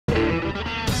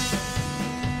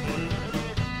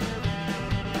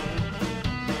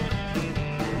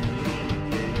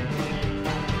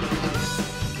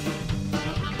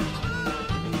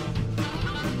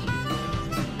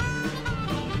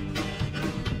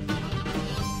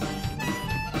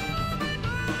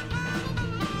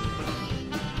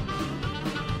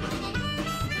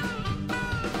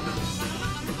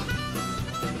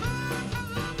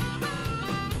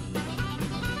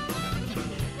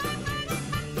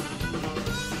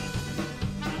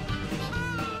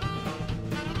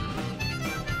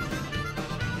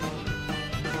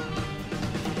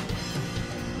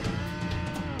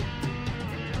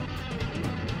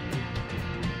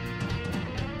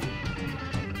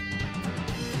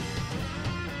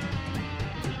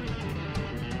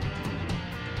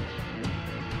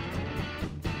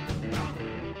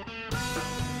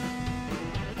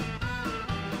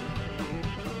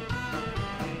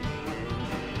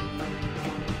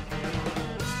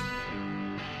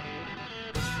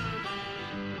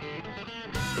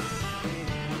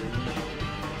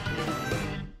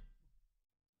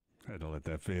Had to let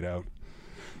that fade out.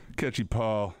 Catchy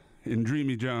Paul and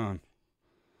Dreamy John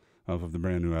off of the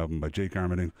brand new album by Jake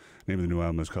Armerding. The name of the new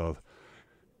album is called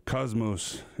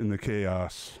Cosmos in the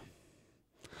Chaos.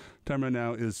 Time right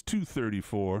now is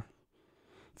 2:34.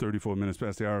 34 minutes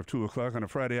past the hour of 2 o'clock on a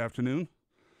Friday afternoon.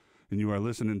 And you are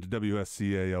listening to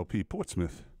WSCALP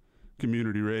Portsmouth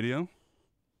Community Radio.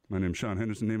 My name is Shawn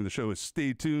Henderson. The name of the show is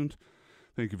Stay Tuned.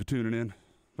 Thank you for tuning in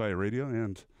via radio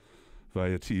and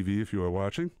via TV if you are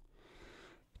watching.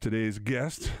 Today's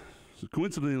guest,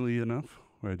 coincidentally enough,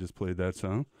 where I just played that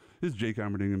song, is Jake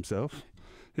Armerding himself.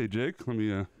 Hey, Jake, let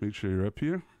me make sure you're up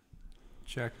here.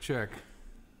 Check, check.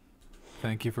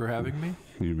 Thank you for having me.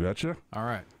 You betcha. All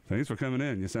right. Thanks for coming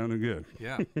in. You sounded good.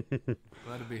 Yeah.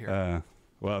 Glad to be here.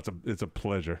 Well, it's a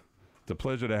pleasure. It's a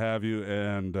pleasure to have you.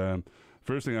 And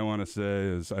first thing I want to say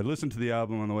is I listened to the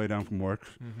album on the way down from work,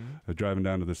 driving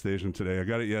down to the station today. I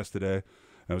got it yesterday.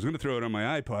 I was going to throw it on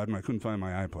my iPod, and I couldn't find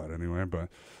my iPod anywhere. But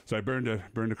so I burned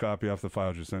a copy off the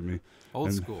file you sent me.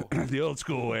 Old school. The old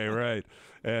school way, right.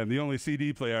 And the only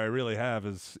CD player I really have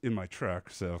is in my truck.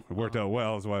 So it worked out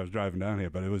well. That's why I was driving down here.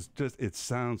 But it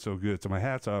sounds so good. So my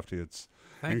hat's off to you.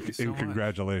 Thank you so much.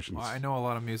 Congratulations. Well, I know a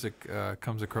lot of music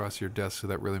comes across your desk, so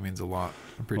that really means a lot.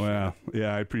 I appreciate it.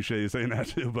 Yeah, I appreciate you saying that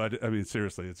too. But I mean,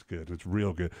 seriously, it's good. It's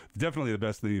real good. Definitely the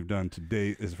best thing you've done to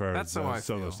date as far as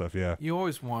solo stuff. Yeah, you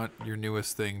always want your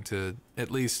newest thing to at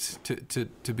least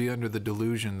to be under the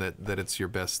delusion that it's your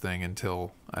best thing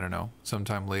until, I don't know,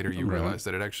 sometime later you realize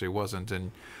that it actually wasn't,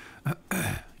 and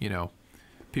you know,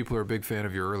 people are a big fan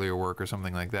of your earlier work or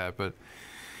something like that. But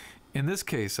in this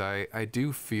case, I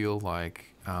do feel like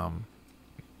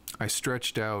I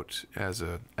stretched out as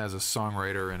a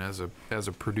songwriter and as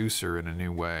a producer in a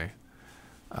new way,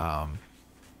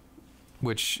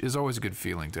 which is always a good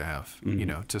feeling to have. You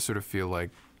know, to sort of feel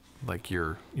like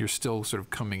you're still sort of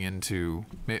coming into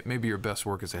maybe your best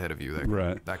work is ahead of you.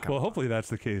 Right. Well, hopefully that's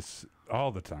the case all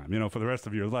the time. You know, for the rest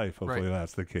of your life. Hopefully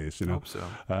that's the case. You know. Hope so.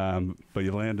 But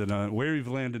you landed on where you've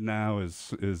landed now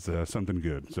is something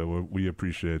good. So we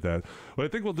appreciate that. What I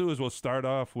think we'll do is we'll start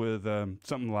off with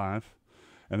something live,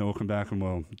 and then we'll come back and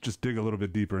we'll just dig a little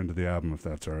bit deeper into the album if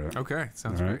that's all right. Okay.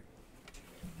 Sounds great.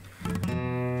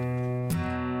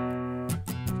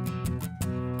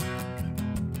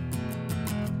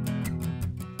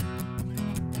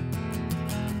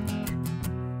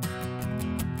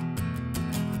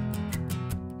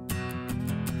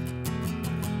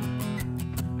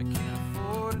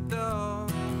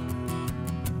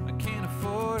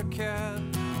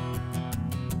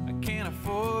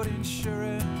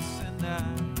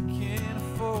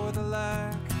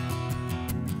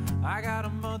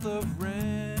 Of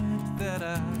rent that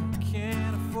I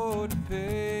can't afford to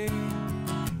pay.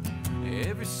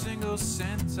 Every single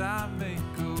cent I make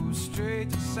goes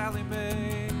straight to Sally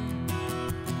Mae.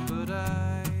 But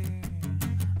I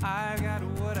got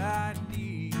what I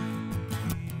need,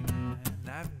 and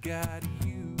I've got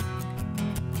you,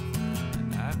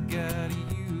 and I've got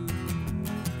you.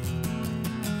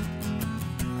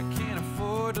 I can't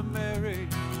afford to marry,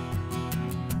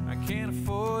 I can't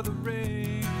afford the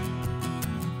ring,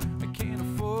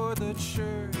 for the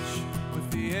church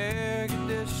with the air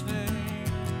conditioning.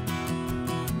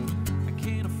 I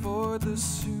can't afford the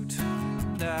suit,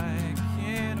 and I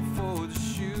can't afford the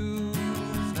shoes.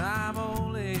 I'm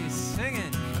only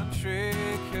singing country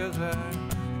 'cause I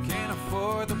can't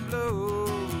afford the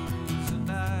blues.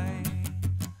 And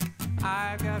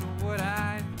I've got what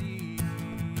I need,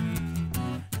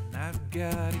 and I've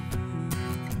got you,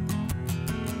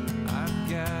 I've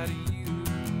got you.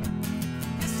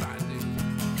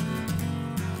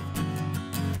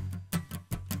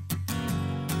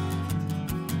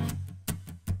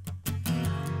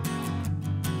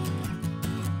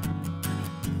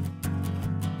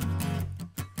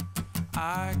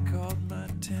 I called my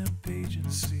temp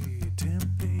agency.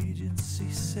 Temp agency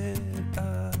said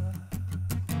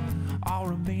all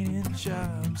remaining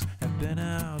jobs have been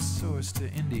outsourced to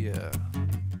India.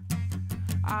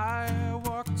 I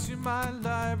walked to my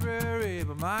library,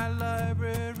 but my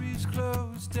library's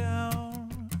closed down.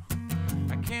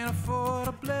 I can't afford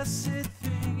a blessed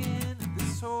thing in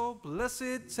this whole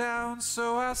blessed town.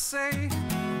 So I say,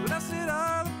 blessed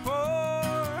are the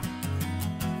poor,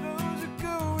 those who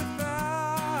go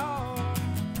without.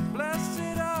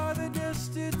 Blessed are the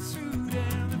destitute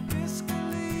and the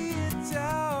fiscally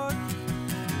endowed.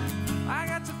 I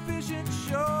got sufficient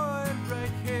joy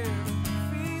right here to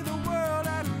feed the world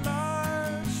at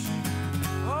large.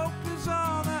 Hope is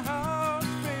on the house,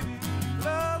 baby.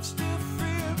 Love's still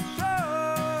free of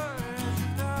charge.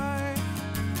 And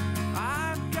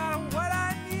I've got what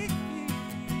I need.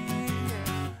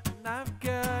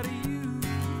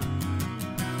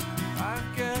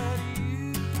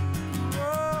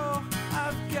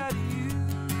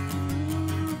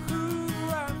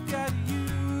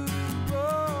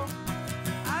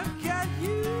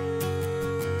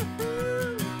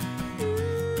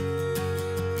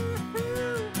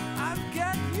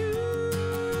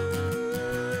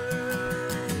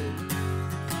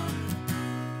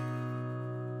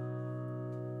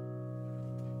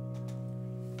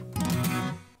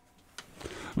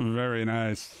 Very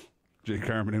nice. Jake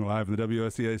Armerding live in the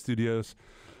WSCA studios.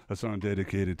 A song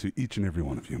dedicated to each and every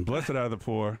one of you. And Blessed Are the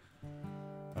Poor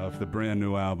of the brand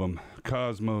new album,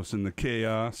 Cosmos in the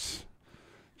Chaos.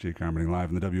 Jake Armerding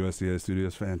live in the WSCA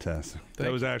studios. Fantastic.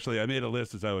 That was actually, I made a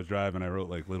list as I was driving. I wrote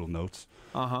like little notes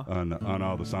on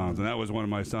all the songs. And that was one of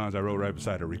my songs I wrote right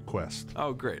beside a request.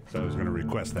 Oh, great. So I was going to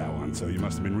request that one. So you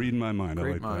must have been reading my mind. Great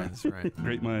I like minds, that. right.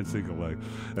 Great minds think alike.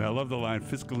 And I love the line,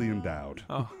 fiscally endowed.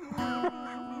 Oh.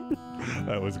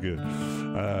 That was good.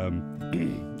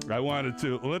 I wanted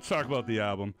to, let's talk about the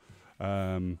album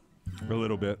a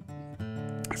little bit.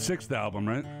 Sixth album,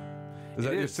 right? Is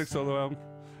that your sixth solo album?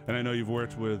 And I know you've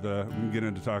worked with, we can get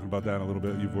into talking about that in a little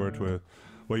bit. You've worked with,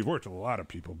 well, you've worked with a lot of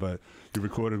people, but you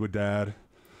recorded with Dad.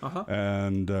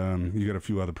 And you got a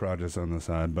few other projects on the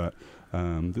side. But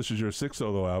this is your sixth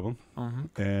solo album.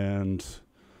 And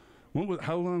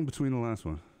how long between the last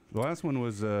one? The last one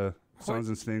was Songs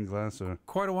in Stained Glass? Or?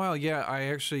 Quite a while, yeah. I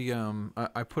actually,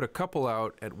 I put a couple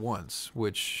out at once,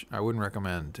 which I wouldn't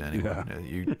recommend to anyone. Yeah.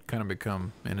 You kind of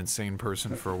become an insane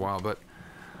person for a while. But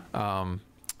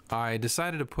I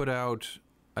decided to put out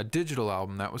a digital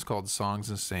album that was called Songs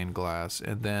in Stained Glass,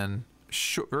 and then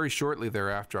very shortly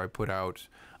thereafter I put out,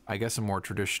 I guess, a more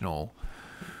traditional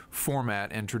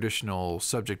format and traditional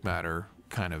subject matter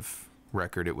kind of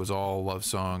record. It was all love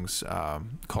songs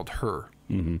called Her.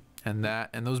 And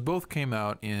those both came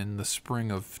out in the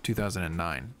spring of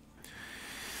 2009.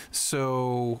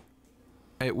 So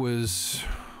it was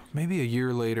maybe a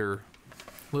year later,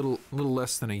 little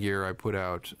less than a year, I put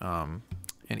out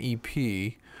an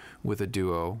EP with a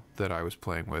duo that I was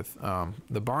playing with.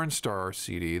 The Barnstar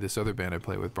CD, this other band I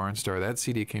played with, Barnstar, that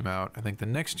CD came out, I think, the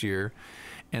next year.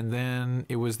 And then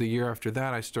it was the year after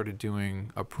that I started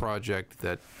doing a project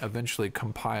that eventually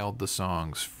compiled the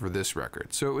songs for this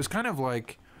record. So it was kind of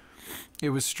like, it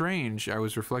was strange. I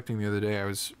was reflecting the other day, I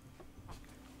was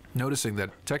noticing that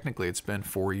technically it's been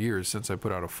 4 years since I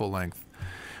put out a full-length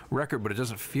record, but it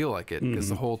doesn't feel like it because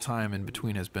the whole time in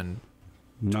between has been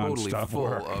totally full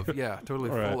of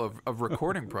full of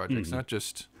recording projects, not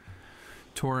just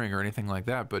touring or anything like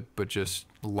that, but just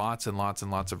lots and lots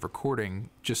and lots of recording,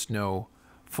 just no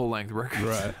full-length records.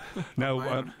 Right. Now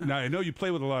I know you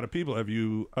play with a lot of people. Have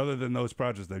you, other than those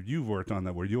projects that you've worked on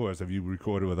that were yours, have you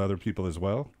recorded with other people as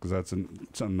well? Because that's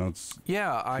something that's,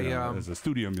 yeah, as a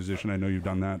studio musician, I know you've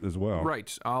done that as well.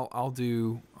 Right. I'll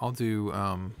do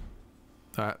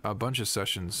a bunch of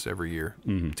sessions every year,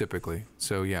 typically.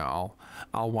 So yeah,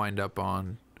 I'll wind up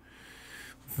on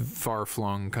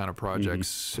far-flung kind of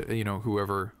projects. You know,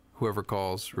 whoever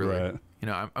calls, really. Right. You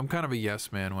know, I'm kind of a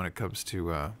yes man when it comes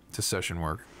to session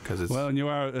work, because it's, well, and you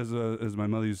are, as my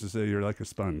mother used to say, you're like a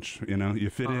sponge. You know,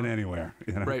 you fit in anywhere.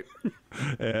 You know? Right.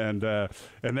 and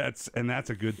that's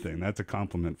a good thing. That's a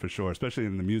compliment for sure, especially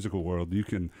in the musical world.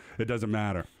 It doesn't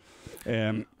matter.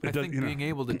 And I think being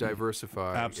able to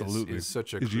diversify absolutely is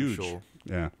such a crucial,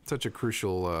 such a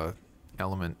crucial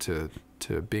element to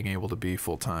being able to be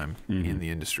full time in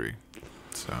the industry.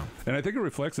 So, and I think it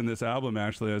reflects in this album,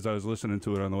 actually, as I was listening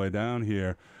to it on the way down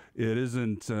here. It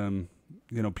isn't, you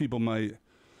know, people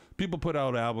put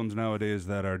out albums nowadays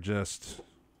that are just,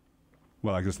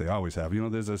 well, I guess they always have. You know,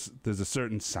 there's a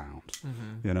certain sound.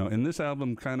 You know, and this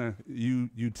album kind of you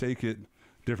take it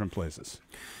different places.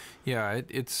 Yeah,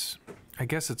 it's. I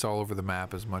guess it's all over the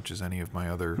map as much as any of my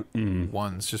other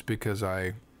ones, just because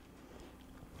I've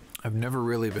never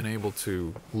really been able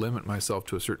to limit myself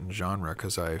to a certain genre,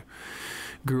 because I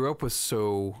grew up with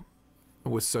such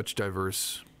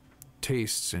diverse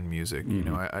tastes in music. You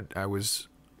know, I was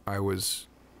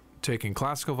taking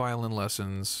classical violin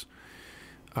lessons,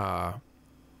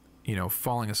 you know,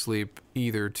 falling asleep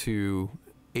either to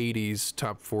 80s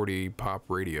top 40 pop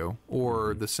radio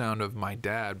or the sound of my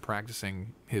dad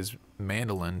practicing his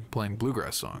mandolin playing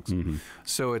bluegrass songs.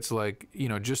 So it's like, you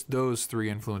know, just those three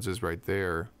influences right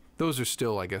there, those are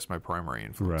still, I guess, my primary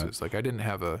influences. Right. Like I didn't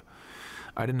have a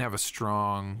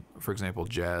strong, for example,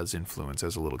 jazz influence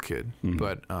as a little kid,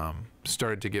 but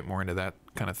started to get more into that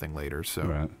kind of thing later. So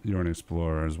right. You're an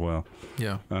explorer as well.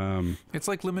 Yeah. It's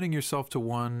like limiting yourself to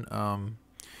one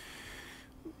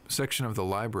section of the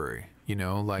library, you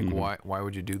know, like why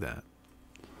would you do that?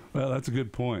 Well, that's a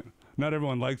good point. Not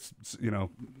everyone likes, you know,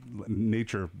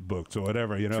 nature books or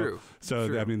whatever, you know. True. So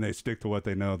True. I mean, they stick to what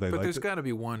they know. But there's got to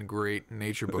be one great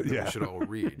nature book that we should all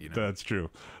read. You know. That's true.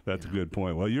 That's a good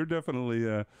point. Well, you're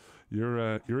definitely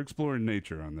you're exploring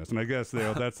nature on this, and I guess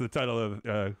that's the title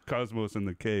of Cosmos in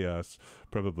the Chaos.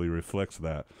 Probably reflects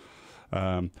that.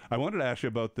 I wanted to ask you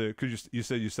about because you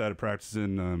said you started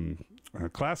practicing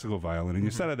classical violin, and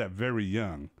you started that very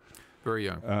young. Very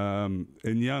young.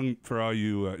 And young, for all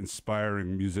you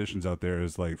inspiring musicians out there,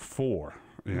 is like 4.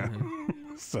 Yeah.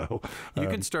 So you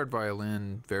can start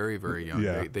violin very, very young.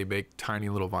 Yeah. They make tiny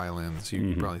little violins.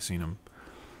 You've probably seen them.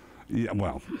 Yeah,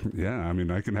 well, yeah. I mean,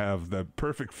 I can have the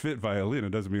perfect fit violin.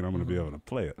 It doesn't mean I'm going to be able to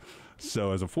play it.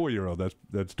 So, as a 4-year-old,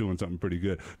 that's doing something pretty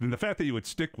good. And the fact that you would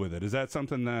stick with it, is that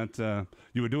something that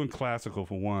you were doing classical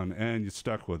for one, and you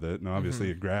stuck with it, and obviously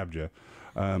it grabbed you?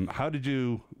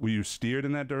 Were you steered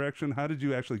in that direction? How did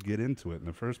you actually get into it in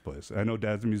the first place? I know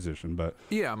Dad's a musician, but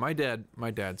yeah, my dad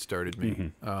started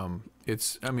me. and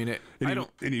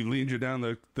he leaned you down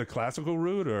the classical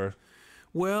route, or?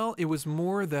 Well, it was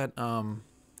more that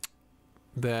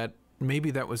that maybe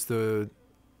that was the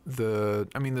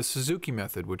Suzuki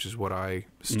method, which is what I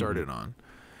started on,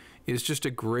 is just a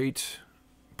great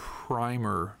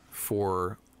primer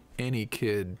for any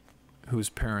kid whose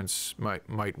parents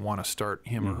might want to start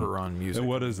him or her on music. And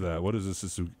what is that? What is a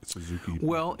Suzuki?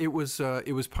 Well, it was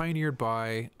pioneered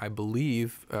by, I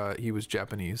believe, he was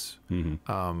Japanese,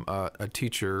 a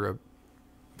teacher, a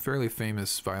fairly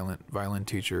famous violin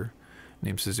teacher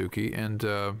named Suzuki, and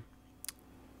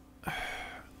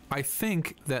I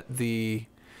think that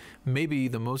maybe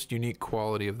the most unique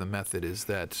quality of the method is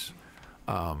that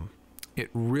it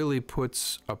really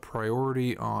puts a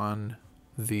priority on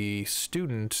the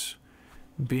student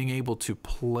being able to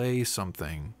play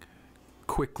something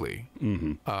quickly.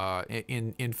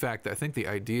 In fact, I think the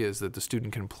idea is that the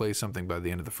student can play something by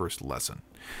the end of the first lesson.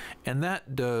 And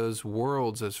that does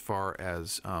worlds as far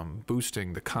as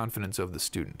boosting the confidence of the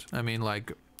student. I mean,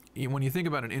 like, when you think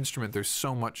about an instrument, there's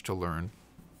so much to learn.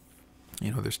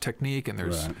 You know, there's technique, and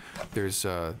there's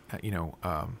how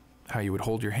you would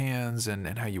hold your hands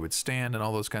and how you would stand and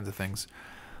all those kinds of things.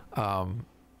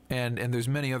 And there's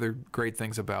many other great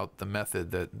things about the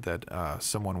method that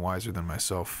someone wiser than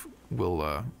myself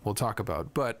will talk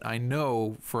about. But I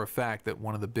know for a fact that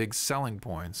one of the big selling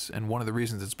points, and one of the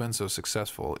reasons it's been so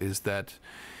successful, is that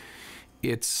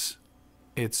it's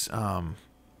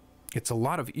a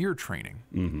lot of ear training.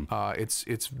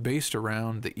 It's based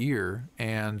around the ear,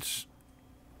 and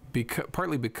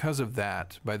partly because of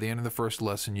that, by the end of the first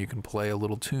lesson, you can play a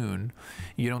little tune.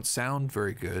 You don't sound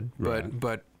very good,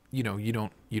 but you know, you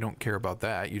don't care about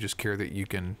that. You just care that you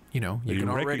can, you can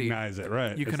already recognize it,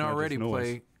 right? You can already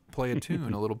play a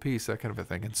tune, a little piece, that kind of a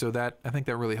thing. And so I think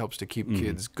that really helps to keep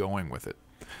kids going with it.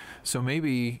 So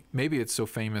maybe it's so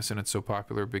famous and it's so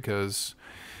popular because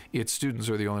its students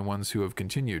are the only ones who have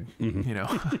continued.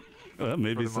 Well,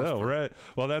 maybe so, right?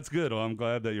 Well, that's good. Well, I'm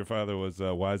glad that your father was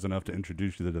wise enough to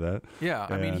introduce you to that. Yeah,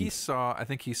 I mean, I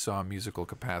think he saw musical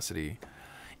capacity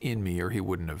in me, or he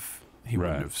wouldn't have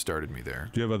started me there.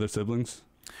 Do you have other siblings?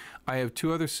 I have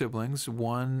 2 other siblings.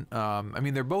 One,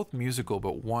 they're both musical,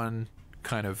 but one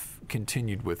kind of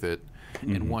continued with it,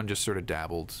 and one just sort of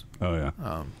dabbled. Oh yeah.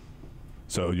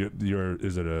 So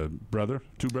is it a brother?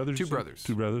 2 brothers? 2 brothers.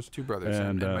 2 brothers. 2 brothers.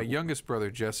 And my youngest brother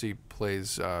Jesse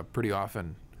plays pretty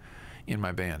often in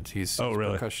my band. He's a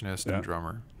percussionist and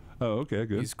drummer. Oh, okay,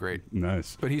 good. He's great.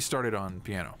 Nice. But he started on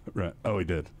piano. Right. Oh, he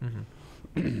did.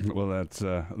 Well, that's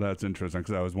interesting,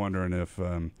 because I was wondering if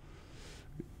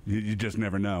you just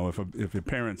never know if a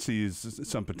parent sees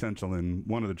some potential in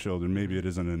one of the children, maybe it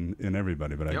isn't in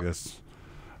everybody. But I guess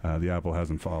the apple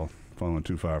hasn't fallen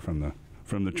too far from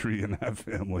the tree in that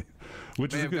family,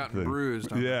 which is a good thing.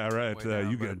 Bruised. Yeah, right.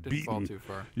 You got beaten.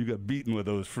 You got beaten with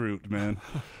those fruit, man.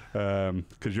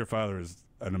 Because your father is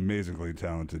an amazingly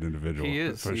talented individual. He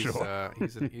is, for sure.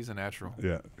 He's a natural.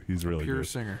 Yeah, he's really pure good.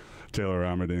 Singer. Taylor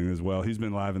Armerding as well. He's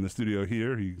been live in the studio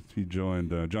here. He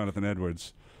joined Jonathan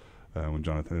Edwards when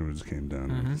Jonathan Edwards came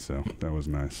down. So that was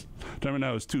nice. Time right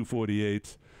now is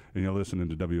 2:48, and you're listening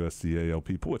to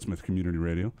WSCALP Portsmouth Community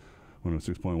Radio,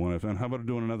 106.1 FM. How about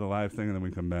doing another live thing, and then we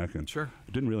come back and sure.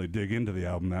 I didn't really dig into the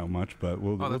album that much, but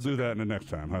we'll do that in the next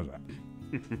time. How's that?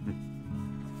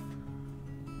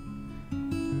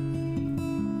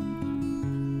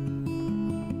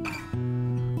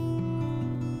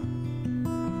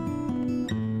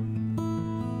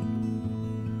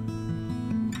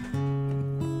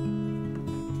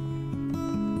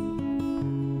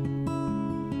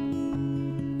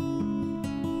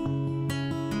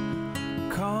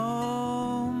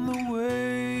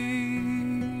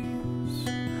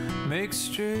 Make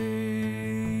straight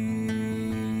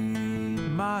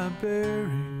my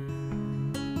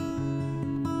bearing,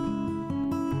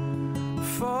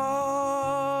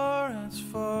 far as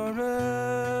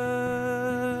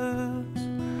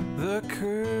the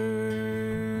curse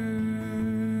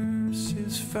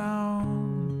is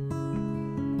found,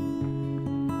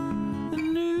 the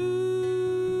news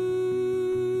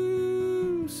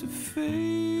of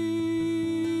fate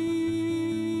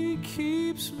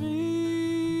keeps me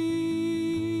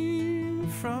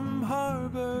from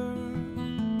harbor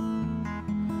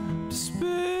despair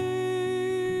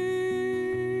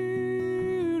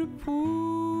to port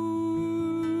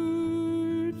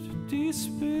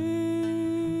despair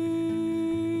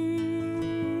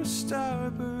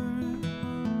starboard.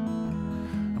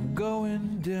 I'm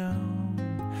going down.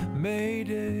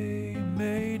 Mayday,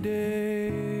 mayday.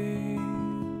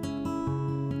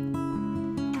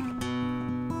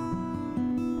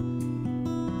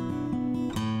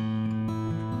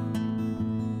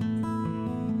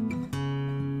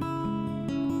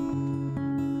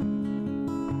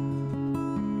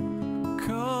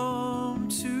 Come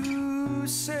to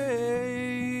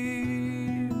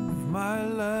save my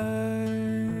life,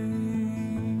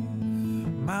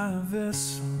 my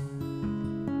vessel.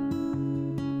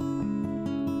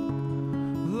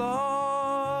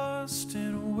 Lost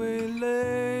in a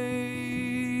waylay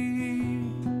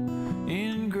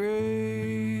in great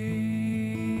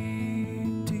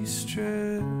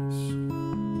distress.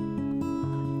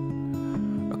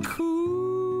 A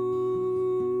cooling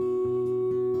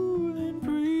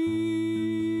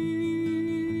breeze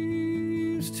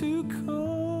to calm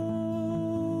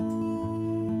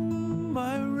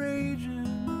my raging,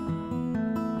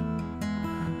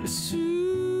 to soothe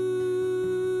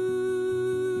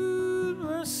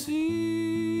my seas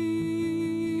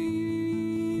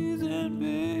and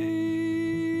bathe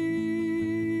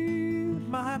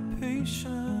my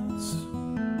patience.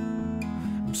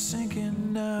 I'm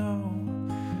sinking now.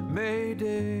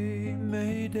 Mayday,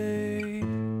 mayday.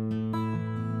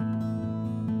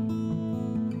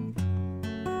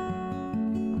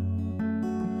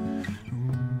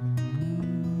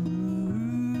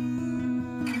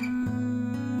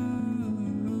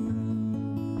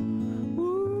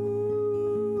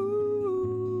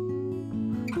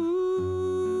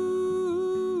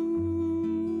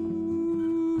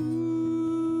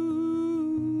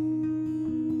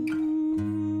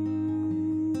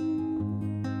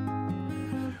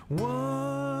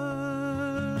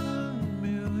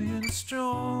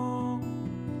 Strong,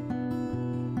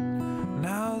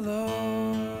 now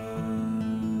lost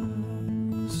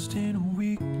in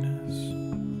weakness,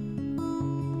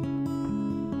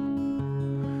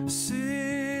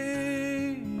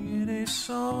 singing a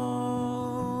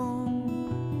song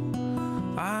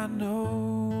I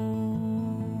know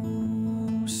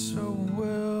so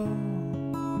well.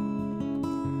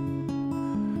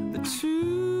 The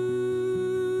tune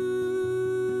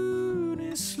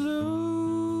is slow.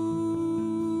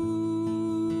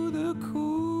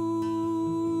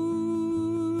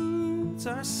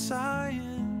 Are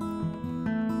sighing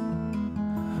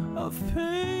of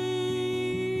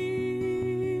pain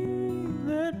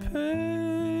that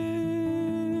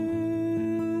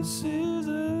passes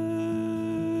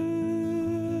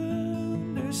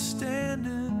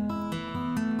understanding.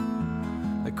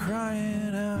 They're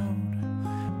crying out,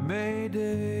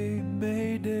 Mayday,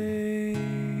 Mayday.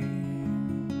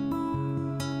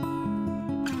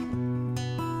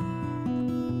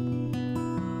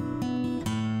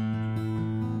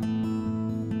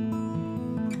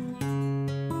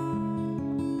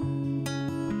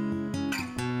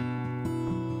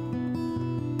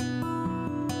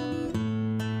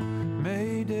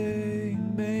 Mayday,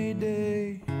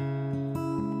 mayday.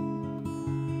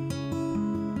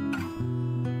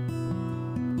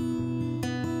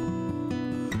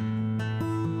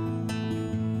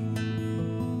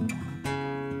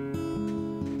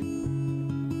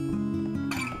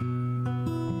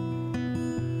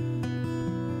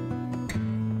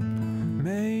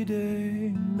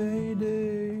 Mayday,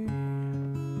 mayday.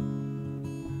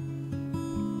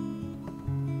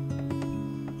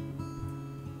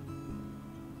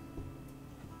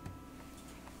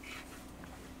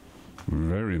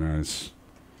 Very nice.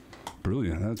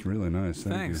 Brilliant. That's really nice.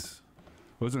 Thanks. You.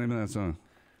 What's the name of that song?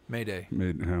 Mayday.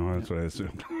 Oh, that's what I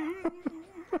assumed.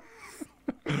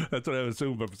 That's what I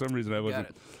assumed, but for some reason I wasn't.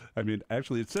 Got it. I mean,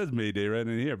 actually, it says Mayday right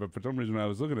in here, but for some reason when I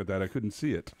was looking at that, I couldn't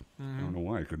see it. Mm-hmm. I don't know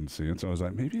why I couldn't see it, so I was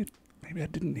like, maybe I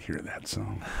didn't hear that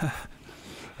song.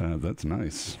 That's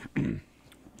nice.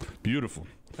 Beautiful.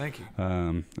 Thank you.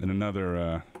 And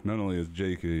another, not only is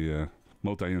Jake a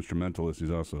multi-instrumentalist,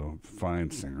 he's also a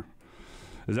fine singer.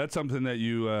 Is that something that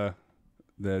you,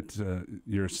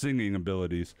 your singing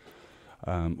abilities,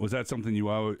 was that something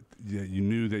you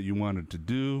knew that you wanted to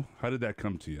do? How did that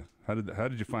come to you? How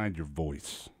did you find your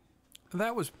voice?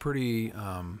 That was pretty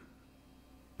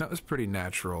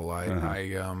natural. I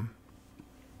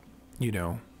you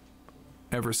know,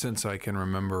 ever since I can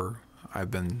remember,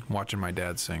 I've been watching my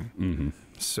dad sing. Mm-hmm.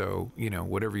 So, you know,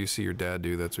 whatever you see your dad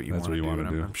do, that's what you want to do.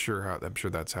 And I'm sure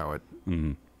that's how it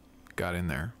got in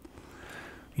there.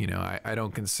 You know, I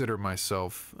don't consider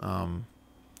myself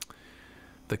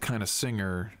the kind of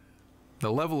singer,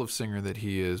 the level of singer that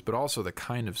he is, but also the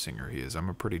kind of singer he is. I'm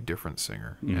a pretty different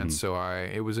singer. And so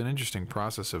it was an interesting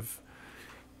process of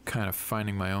kind of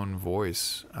finding my own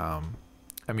voice. I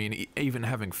mean, even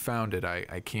having found it,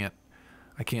 I can't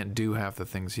do half the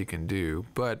things he can do,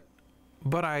 but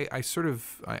I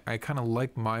kind of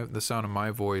like the sound of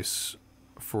my voice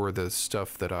for the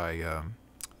stuff that I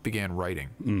began writing,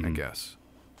 I guess.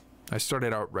 I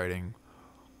started out writing,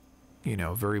 you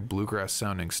know, very bluegrass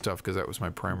sounding stuff because that was my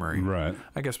primary,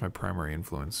 I guess my primary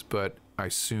influence, but I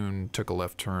soon took a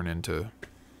left turn into,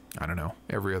 I don't know,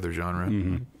 every other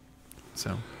genre.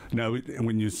 So now,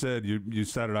 when you said you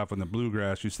started off on the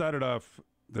bluegrass, you started off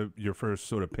your first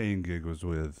sort of paying gig was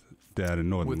with Dad in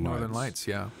Northern Lights. With Northern Lights,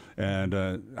 yeah. And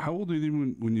how old were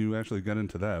you when you actually got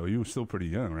into that? Well, you were still pretty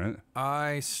young, right?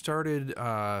 I started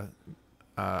as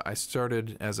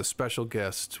a special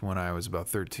guest when I was about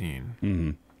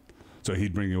 13. So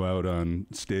he'd bring you out on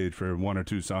stage for one or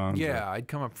two songs? Yeah, I'd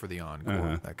come up for the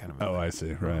encore, that kind of thing. Oh, I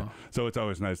see, right. So it's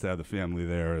always nice to have the family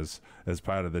there as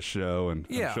part of the show, and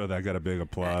I'm sure that got a big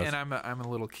applause. And I'm a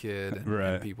little kid,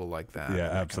 and people like that. Yeah,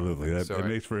 absolutely. Kind of it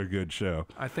makes for a good show.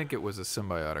 I think it was a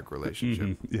symbiotic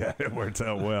relationship. Yeah, it worked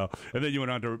out well. And then you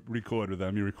went on to record with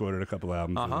them. You recorded a couple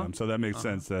albums with them. So that makes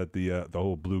sense that the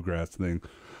whole bluegrass thing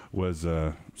was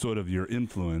sort of your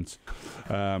influence.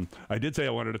 I did say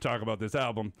I wanted to talk about this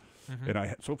album. And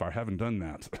I so far haven't done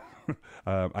that.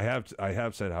 I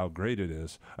have said how great it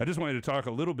is. I just wanted to talk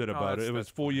a little bit about it. It was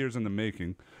 4 years in the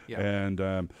making. Yeah.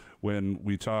 And when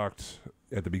we talked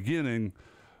at the beginning,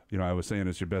 you know, I was saying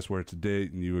it's your best work to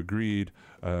date, and you agreed.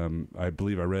 I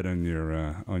believe I read on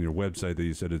your website that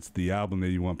you said it's the album that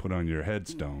you want put on your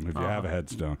headstone, if you have a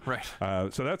headstone. Right.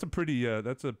 So that's a pretty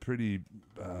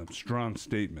strong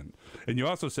statement. And you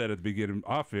also said at the beginning,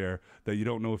 off air, that you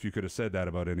don't know if you could have said that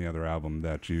about any other album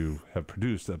that you have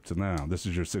produced up to now. This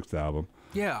is your 6th album.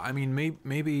 Yeah, I mean,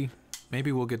 maybe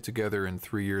we'll get together in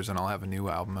 3 years and I'll have a new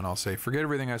album and I'll say, forget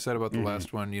everything I said about the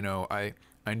last one. You know, I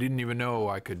didn't even know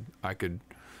I could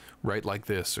write like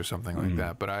this or something like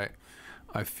that. But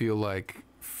I feel like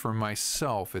for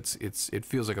myself, it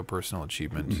feels like a personal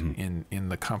achievement in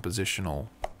the compositional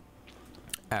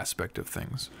aspect of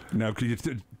things. Now, could you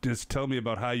just tell me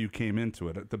about how you came into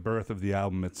it, the birth of the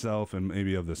album itself, and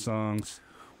maybe of the songs?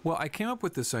 Well, I came up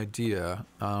with this idea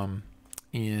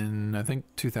in, I think,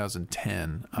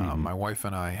 2010. My wife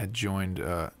and I had joined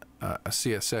a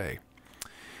CSA,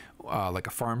 like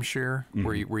a farm share,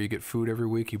 where you get food every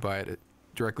week. You buy it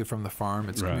directly from the farm.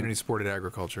 It's community supported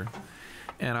agriculture.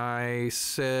 And I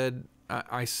said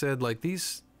like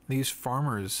these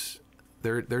farmers,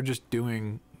 they're just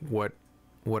doing what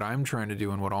I'm trying to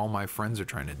do and what all my friends are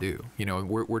trying to do. You know,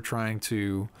 we're trying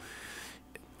to,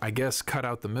 I guess, cut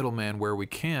out the middleman where we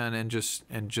can and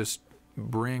just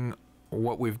bring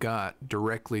what we've got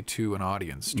directly to an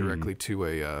audience, directly to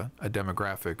a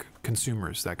demographic,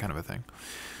 consumers, that kind of a thing.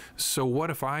 So what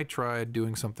if I tried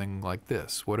doing something like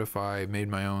this? What if I made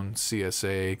my own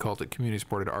CSA, called it community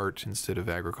supported art instead of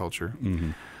agriculture?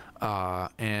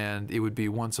 And it would be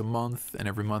once a month, and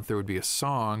every month there would be a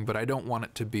song, but I don't want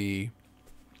it to be,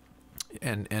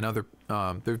 and other,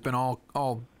 there've been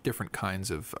all different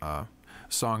kinds of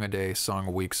song a day, song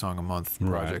a week, song a month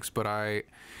projects, but I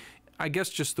guess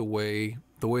just the way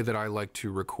that I like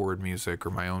to record music,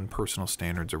 or my own personal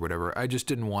standards or whatever, I just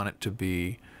didn't want it to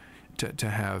be to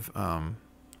have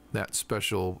that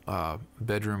special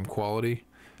bedroom quality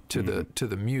to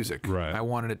the music. Right. I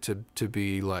wanted it to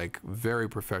be like very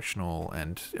professional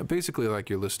and basically like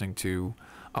you're listening to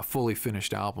a fully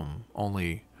finished album,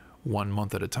 only 1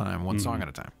 month at a time, one song at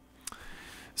a time.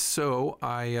 So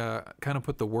I kind of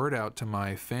put the word out to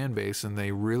my fan base, and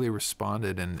they really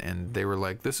responded, and they were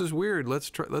like, "This is weird. Let's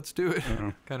do it,"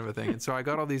 kind of a thing. And so I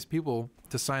got all these people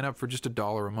to sign up for just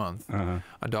 $1 a month,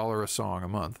 $1 a song a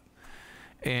month,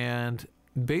 and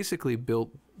basically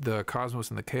built the Cosmos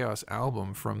and the Chaos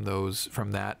album from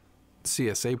that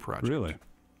CSA project. Really?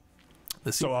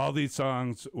 So all these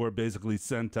songs were basically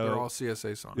sent out. They're all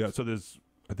CSA songs. Yeah. So is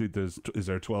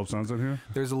there 12 songs on here?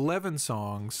 There's 11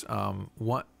 songs.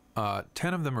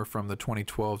 10 of them are from the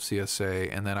 2012 CSA,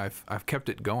 and then I've kept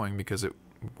it going because it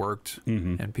worked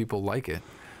and people like it.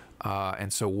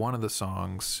 And so one of the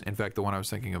songs, in fact, the one I was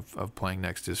thinking of playing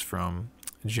next, is from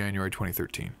January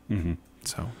 2013.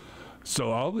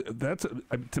 So that's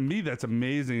to me, that's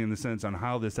amazing in the sense on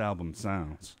how this album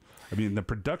sounds. I mean, the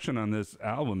production on this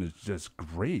album is just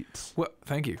great. Well,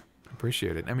 thank you.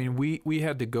 appreciate it. I mean, we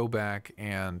had to go back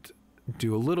and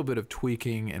do a little bit of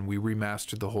tweaking, and we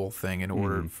remastered the whole thing in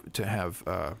order to have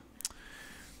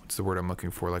what's the word I'm looking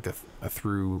for, like a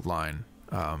through line.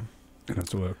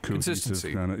 That's what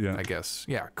consistency, kind of, yeah. I guess.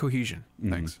 Yeah, cohesion.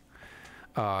 Thanks.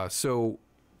 So,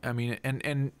 I mean,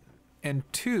 and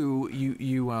two,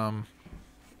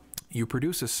 you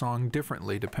produce a song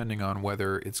differently depending on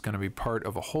whether it's going to be part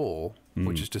of a whole,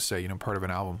 which is to say, you know, part of an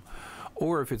album,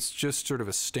 or if it's just sort of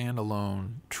a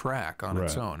standalone track on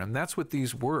its own. And that's what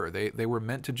these were. They were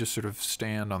meant to just sort of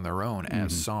stand on their own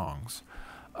as songs.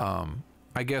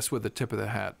 I guess with the tip of the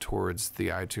hat towards the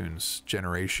iTunes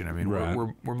generation. I mean,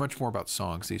 we're much more about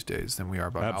songs these days than we are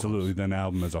about albums. Than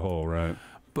album as a whole, right?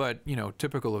 But, you know,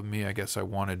 typical of me, I guess I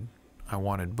wanted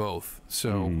both.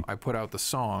 So I put out the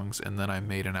songs, and then I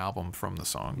made an album from the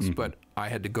songs. But I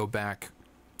had to go back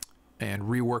and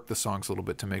rework the songs a little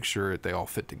bit to make sure that they all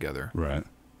fit together. Right.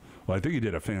 Well, I think you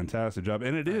did a fantastic job.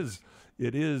 And it is,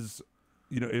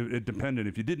 you know, it depended.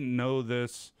 If you didn't know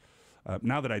this,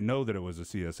 now that I know that it was a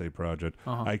CSA project,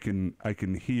 I can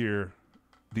hear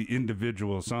the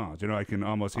individual songs. You know, I can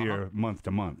almost hear month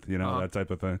to month, you know, that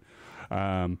type of thing.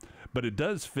 But it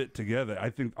does fit together. I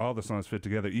think all the songs fit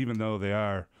together, even though they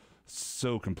are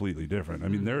so completely different. I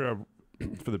mean, there are,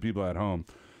 for the people at home,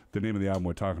 the name of the album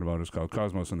we're talking about is called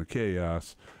Cosmos and the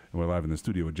Chaos, and we're live in the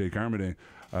studio with Jake Armerding.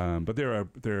 But there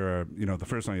are, you know, the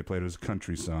first song you played was a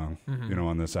country song, you know,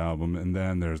 on this album, and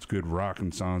then there's good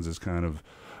rockin' songs. There's kind of,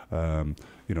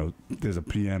 you know, there's a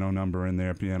piano number in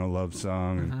there, piano love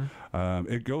song, and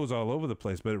it goes all over the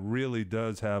place. But it really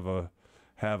does have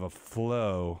a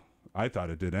flow. I thought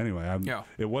it did anyway.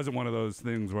 It wasn't one of those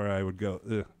things where I would go,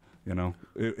 ugh. You know,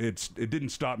 it didn't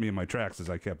stop me in my tracks as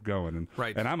I kept going.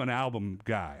 And I'm an album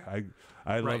guy.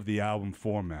 I love the album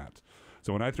format.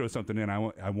 So when I throw something in,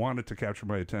 I want it to capture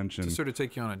my attention. To sort of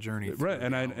take you on a journey. Right,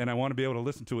 and I want to be able to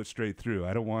listen to it straight through.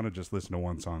 I don't want to just listen to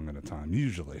one song at a time,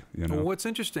 usually. You know? Well, what's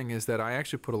interesting is that I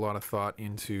actually put a lot of thought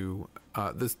into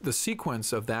the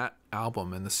sequence of that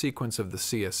album and the sequence of the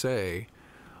CSA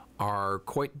are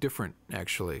quite different,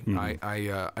 actually.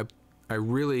 I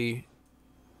really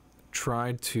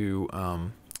tried to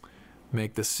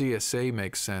make the CSA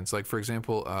make sense. Like, for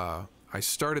example, I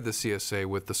started the CSA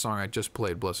with the song I just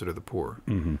played, Blessed Are the Poor.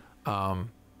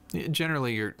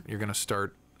 Generally, you're going to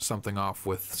start something off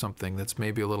with something that's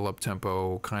maybe a little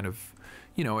up-tempo, kind of,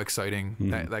 you know, exciting,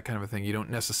 that kind of a thing. You don't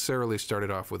necessarily start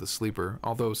it off with a sleeper,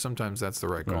 although sometimes that's the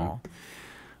right call.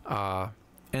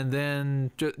 And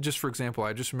then, just for example,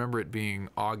 I just remember it being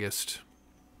August,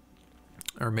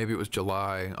 or maybe it was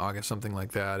July, August, something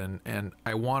like that, and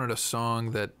I wanted a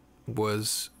song that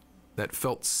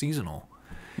felt seasonal.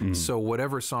 So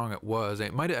whatever song it was, I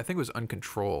think it was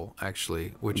Uncontrol,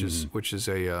 actually, which is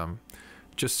a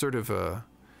just sort of a,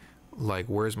 like,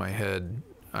 where's my head,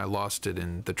 I lost it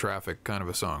in the traffic kind of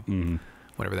a song,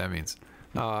 whatever that means.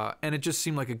 And it just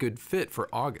seemed like a good fit for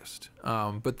August.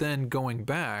 But then going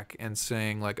back and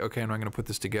saying, like, okay, I'm not going to put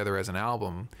this together as an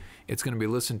album. It's going to be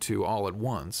listened to all at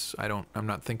once. I'm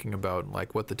not thinking about,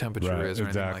 like, what the temperature is or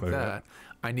anything like that.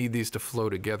 I need these to flow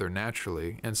together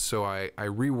naturally. And so I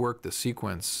reworked the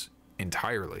sequence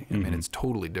entirely. I mean, it's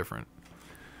totally different.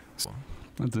 So,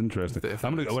 that's interesting.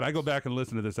 When I go back and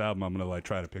listen to this album, I'm gonna, like,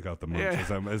 try to pick out the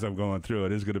months as I'm going through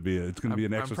it. It's gonna be an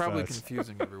exercise. I'm probably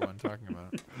confusing everyone talking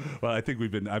about it. Well, I think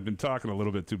I've been talking a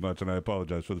little bit too much, and I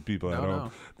apologize for the people at home.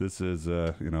 No. This is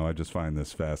you know, I just find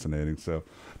this fascinating. So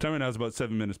time right now is about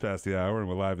 7 minutes past the hour, and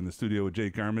we're live in the studio with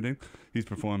Jake Armerding. He's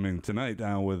performing tonight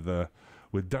down with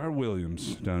Dar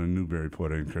Williams down in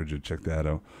Newburyport. I encourage you to check that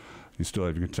out. You still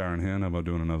have your guitar in hand? How about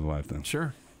doing another live thing?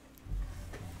 Sure.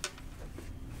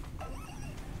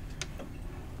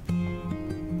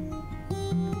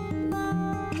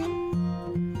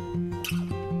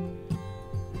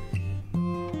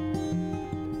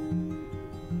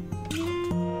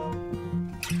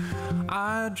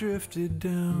 I drifted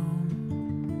down,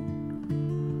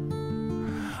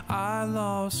 I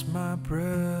lost my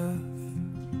breath,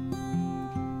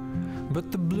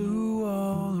 but the blue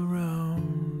all around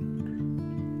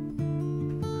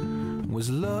was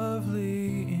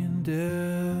lovely in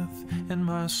death, and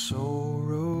my soul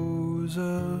rose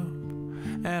up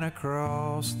and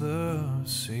across the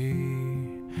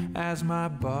sea as my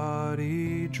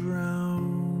body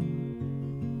drowned.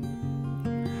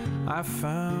 I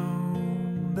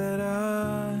found that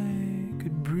I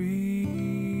could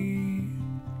breathe,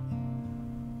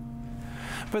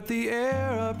 but the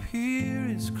air up here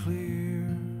is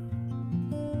clear.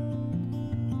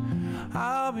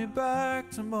 I'll be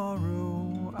back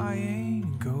tomorrow, I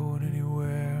ain't going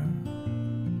anywhere.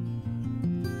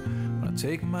 I'll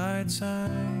take my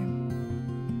time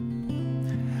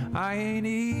I ain't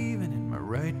even in my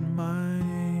right mind.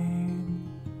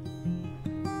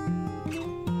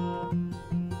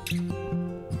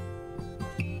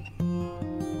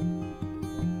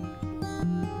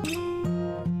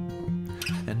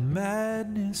 And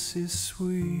madness is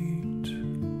sweet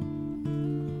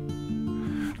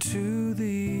to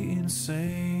the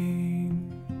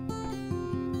insane,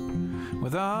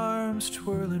 with arms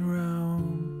twirling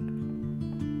round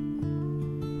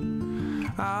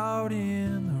out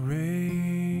in the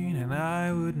rain. And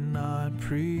I would not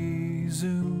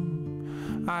presume,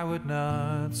 I would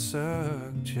not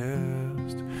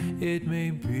suggest, it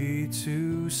may be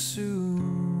too soon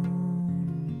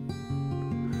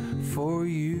for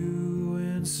you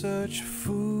and such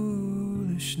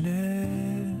foolishness.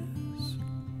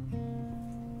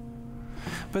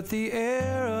 But the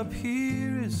air up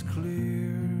here is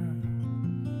clear.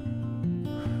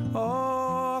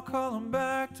 Oh, I'll call them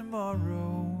back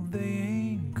tomorrow, they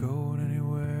ain't going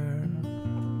anywhere.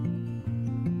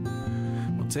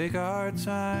 We'll take our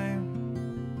time,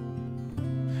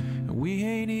 and we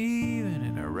ain't even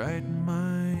in our right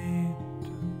mind.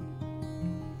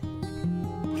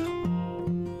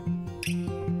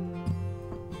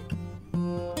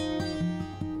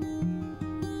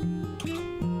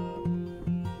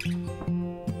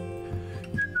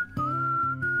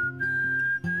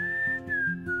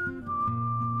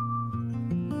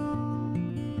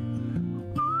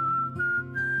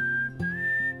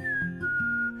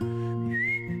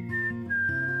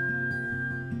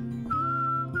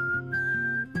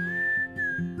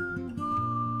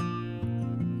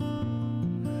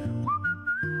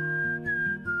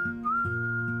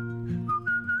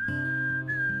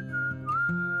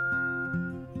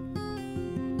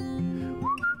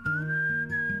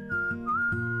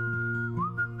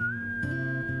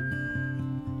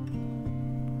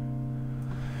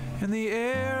 And the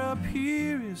air up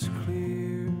here is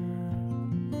clear.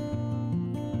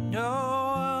 Oh,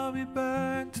 I'll be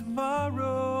back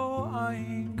tomorrow, I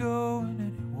ain't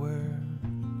going anywhere.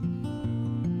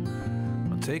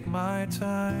 I'll take my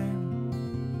time,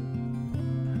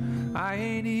 I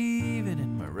ain't even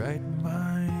in my right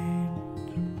mind.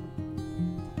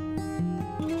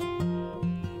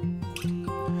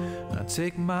 I'll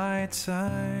take my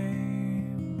time,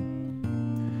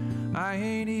 I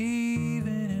ain't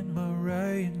even in my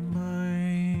right mind.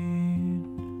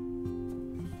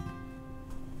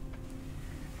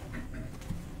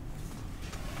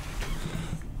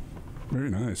 Very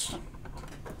nice.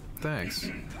 Thanks.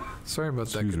 Sorry about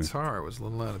Excuse that me. guitar. It was a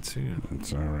little out of tune.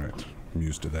 It's all right. I'm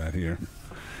used to that here.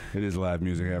 It is live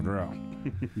music after all.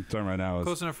 Time right now is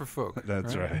Close enough for folk.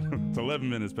 That's right. It's 11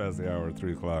 minutes past the hour,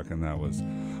 3 o'clock, and that was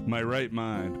My Right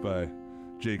Mind by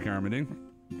Jake Armerding.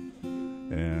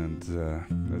 And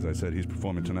as I said, he's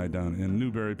performing tonight down in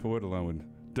Newburyport along with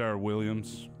Dar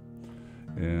Williams.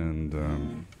 And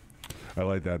I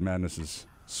like that. Madness is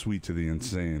sweet to the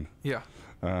insane. Yeah.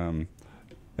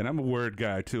 And I'm a word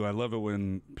guy too. I love it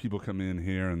when people come in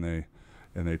here and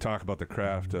they talk about the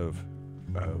craft of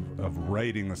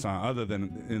writing the song other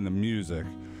than in the music,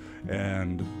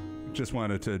 and just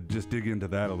wanted to just dig into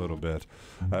that a little bit.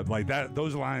 Like that,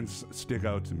 those lines stick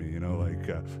out to me, you know, like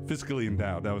fiscally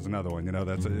endowed. That was another one, you know,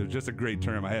 it was just a great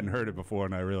term. I hadn't heard it before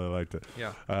and I really liked it.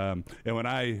 Yeah. And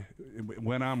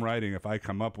when I'm writing, if I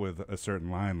come up with a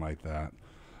certain line like that,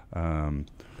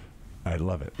 I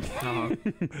love it. Uh-huh.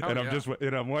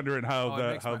 And I'm wondering how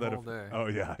it makes how my that. whole day. Oh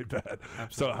yeah, I bet.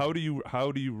 Absolutely. So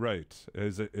how do you write?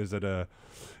 Is it a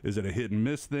hit and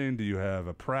miss thing? Do you have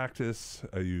a practice?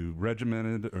 Are you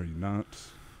regimented? Or are you not?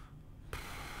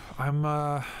 I'm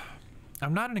not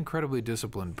an incredibly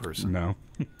disciplined person. No.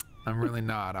 I'm really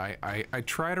not. I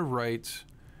try to write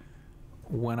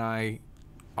when I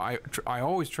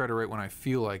always try to write when I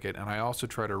feel like it, and I also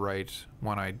try to write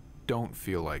when I don't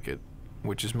feel like it,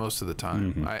 which is most of the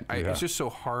time. Mm-hmm. Yeah. It's just so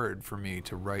hard for me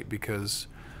to write because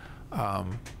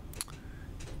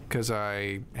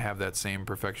I have that same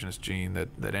perfectionist gene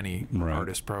that any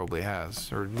artist probably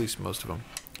has, or at least most of them.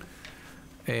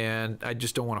 And I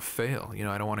just don't want to fail. You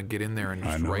know, I don't want to get in there and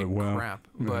just write crap.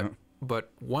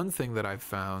 But one thing that I've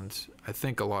found, I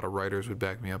think a lot of writers would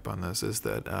back me up on this, is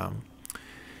that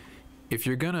if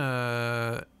you're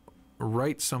gonna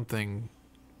write something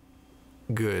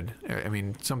good, I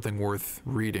mean something worth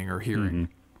reading or hearing,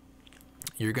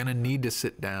 you're gonna need to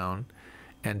sit down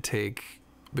and take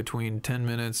between 10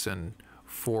 minutes and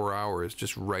 4 hours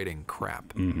just writing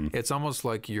crap. It's almost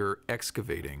like you're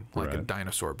excavating like a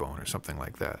dinosaur bone or something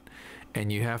like that,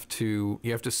 and you have to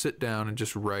sit down and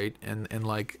just write, and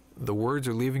like the words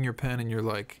are leaving your pen and you're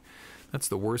like, that's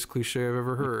the worst cliche I've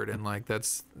ever heard, and like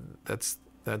that's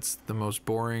the most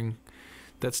boring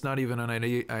that's not even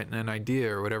an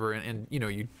idea or whatever. And you know,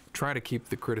 you try to keep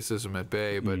the criticism at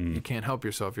bay, but you can't help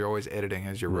yourself. You're always editing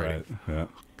as you're writing. Yeah.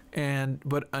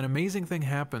 But an amazing thing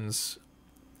happens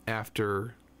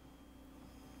after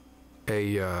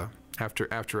a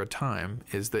time,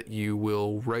 is that you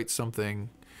will write something.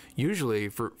 Usually,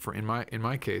 for in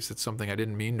my case, it's something I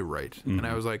didn't mean to write, and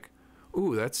I was like,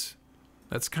 "Ooh, that's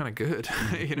kind of good,"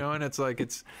 you know. And it's like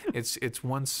it's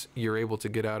once you're able to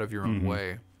get out of your own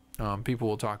way. People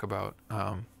will talk about.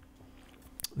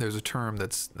 There's a term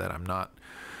that I'm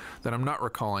not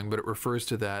recalling, but it refers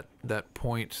to that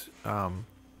point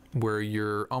where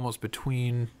you're almost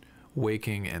between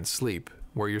waking and sleep,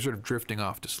 where you're sort of drifting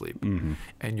off to sleep,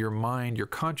 and your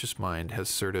conscious mind has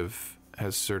sort of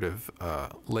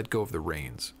let go of the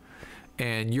reins,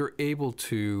 and you're able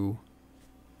to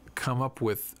come up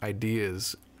with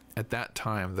ideas at that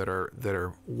time that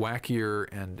are wackier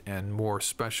and more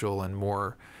special and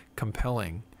more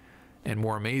compelling and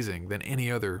more amazing than any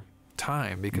other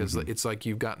time, because it's like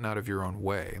you've gotten out of your own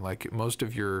way. Like most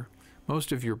of your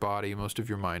body, most of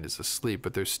your mind is asleep,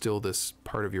 but there's still this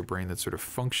part of your brain that's sort of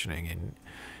functioning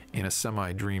in a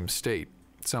semi-dream state,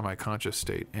 semi-conscious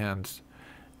state.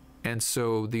 And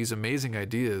so these amazing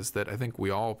ideas that I think we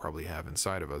all probably have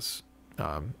inside of us,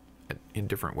 in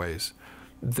different ways,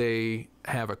 they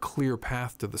have a clear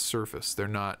path to the surface. They're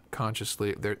not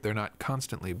they're not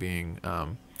constantly being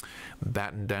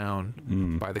battened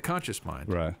down by the conscious mind.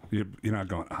 Right. You're not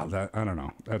going, oh, that, I don't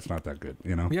know, that's not that good,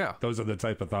 you know? Yeah. Those are the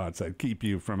type of thoughts that keep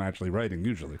you from actually writing,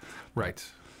 usually. Right.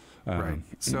 Right.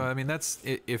 So, I mean, that's...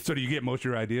 So do you get most of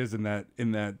your ideas in that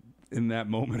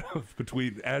moment of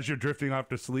between, as you're drifting off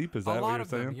to sleep? Is that what you're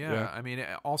saying? Them, yeah. I mean,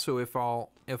 also, if I'll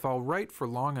write for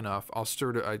long enough, I'll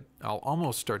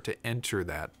almost start to enter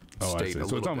that state.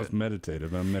 So it's almost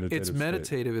meditative. It's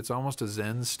meditative. It's almost a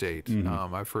Zen state.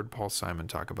 I've heard Paul Simon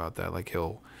talk about that. Like,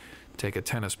 he'll take a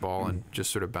tennis ball and just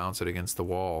sort of bounce it against the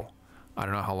wall. I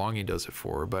don't know how long he does it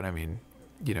for, but I mean,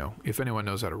 you know, if anyone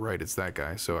knows how to write, it's that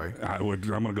guy. So I'm going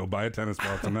to go buy a tennis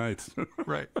ball tonight.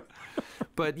 Right.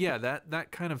 But yeah,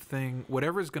 that kind of thing,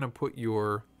 whatever's going to put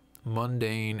your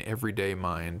mundane, everyday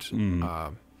mind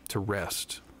to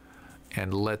rest,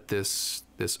 and let this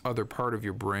other part of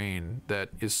your brain that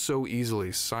is so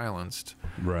easily silenced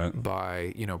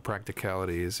by, you know,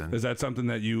 practicalities. And is that something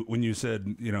that you, when you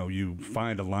said, you know, you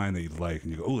find a line that you like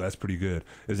and you go, oh, that's pretty good,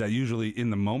 is that usually in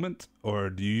the moment,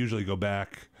 or do you usually go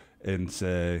back and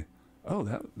say, oh,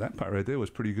 that part right there was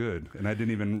pretty good, and I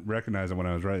didn't even recognize it when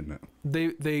I was writing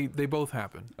it? They both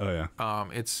happen. Oh yeah.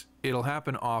 It'll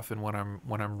happen often when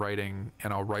I'm writing,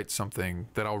 and I'll write something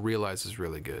that I'll realize is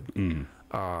really good.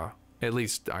 At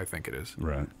least I think it is.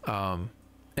 Right. And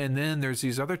then there's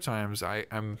these other times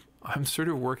I'm sort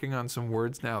of working on some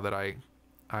words now that I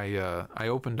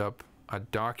opened up a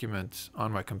document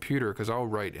on my computer, because I'll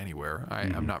write anywhere.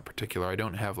 I'm not particular. I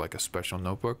don't have like a special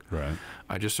notebook. Right.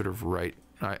 I just sort of write.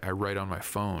 I write on my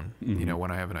phone. You know,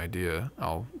 when I have an idea,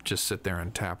 I'll just sit there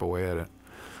and tap away at it.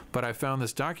 But I found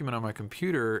this document on my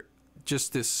computer,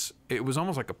 it was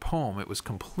almost like a poem. It was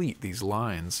complete, these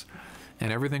lines,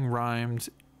 and everything rhymed,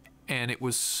 and it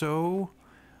was so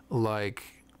like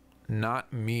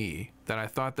not me that I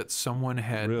thought that someone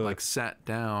had like sat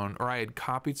down, or I had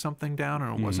copied something down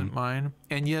and it wasn't mine.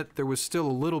 And yet there was still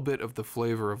a little bit of the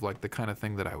flavor of like the kind of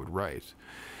thing that I would write.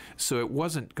 So it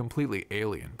wasn't completely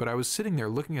alien, but I was sitting there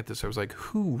looking at this. I was like,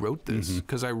 who wrote this?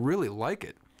 Because I really like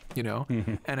it, you know?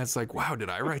 And it's like, wow, did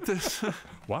I write this?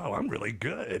 Wow, I'm really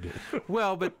good.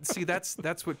 Well, but see,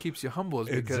 that's what keeps you humble, is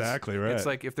because exactly right. It's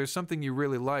like, if there's something you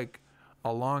really like,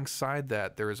 alongside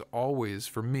that, there is always,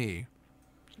 for me,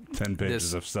 10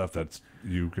 pages of stuff that's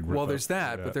you could rip there's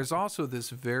up. that, but there's also this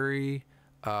very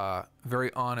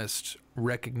very honest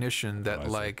recognition that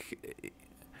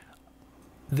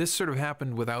this sort of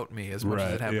happened without me as much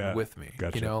as it happened with me.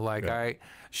 Gotcha. You know, like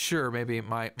maybe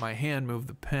my hand moved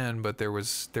the pen, but there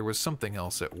was something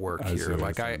else at work here.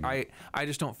 Like I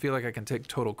just don't feel like I can take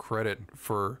total credit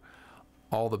for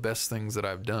all the best things that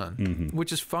I've done,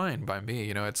 which is fine by me.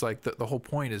 You know, it's like the whole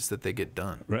point is that they get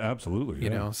done. Right, absolutely. You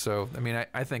know, so I mean,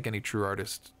 I think any true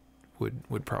artist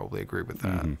would probably agree with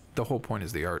that. The whole point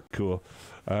is the art. Cool.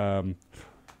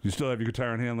 You still have your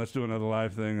guitar in hand. Let's do another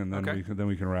live thing, and then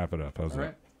we can wrap it up. How's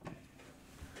that?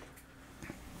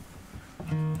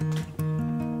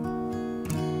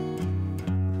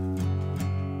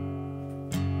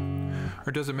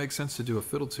 Or does it make sense to do a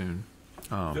fiddle tune?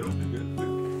 Fiddle would be good.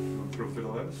 Throw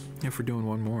fiddle at us? If we're doing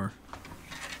one more.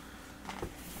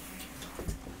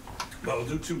 Well, we'll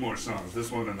do 2 more songs.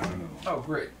 This one and then another one. Oh,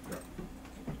 great. Yeah.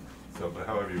 So, but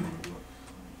however you want to do it.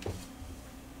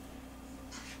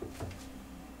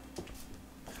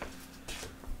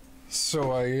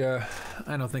 So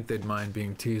I don't think they'd mind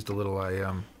being teased a little.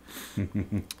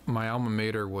 My alma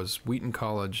mater was Wheaton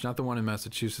College, not the one in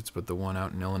Massachusetts, but the one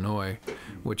out in Illinois,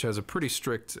 which has a pretty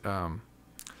strict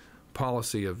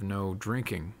policy of no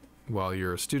drinking while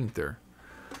you're a student there,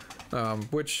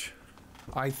 which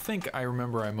I think I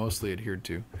remember I mostly adhered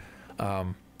to.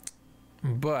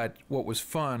 But what was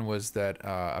fun was that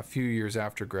a few years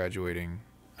after graduating,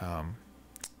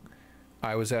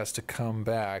 I was asked to come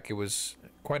back. It was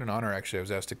quite an honor, actually. I was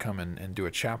asked to come and do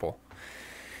a chapel,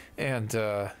 and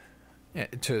to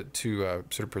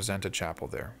sort of present a chapel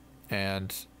there.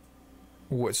 And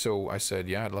so I said,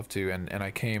 yeah, I'd love to. And I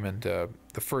came, and the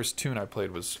first tune I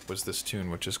played was this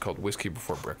tune, which is called Whiskey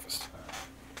Before Breakfast.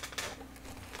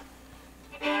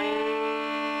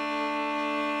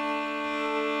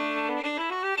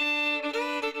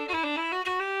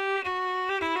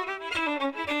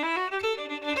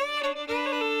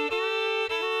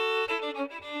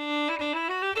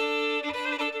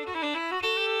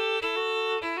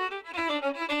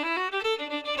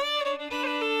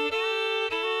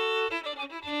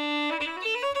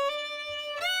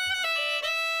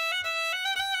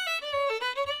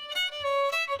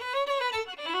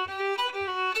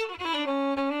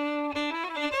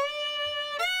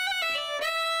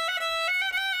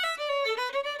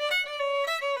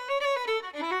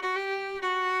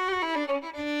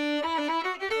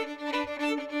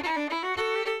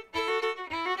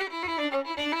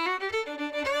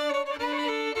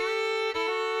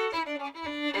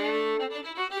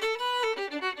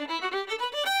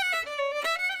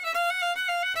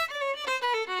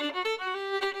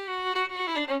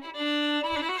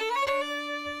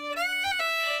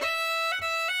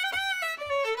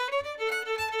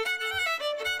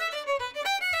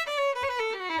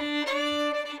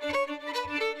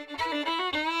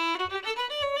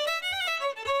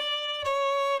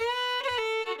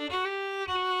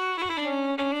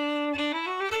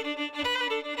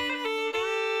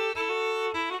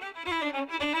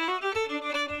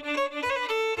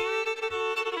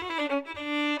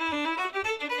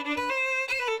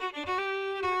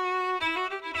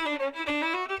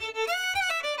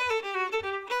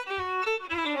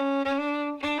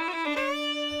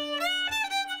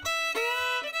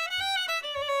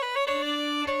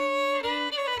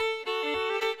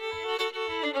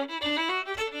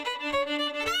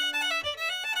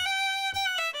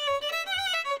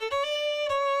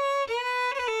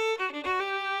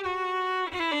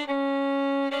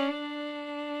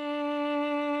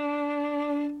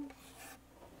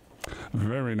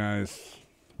 Very nice.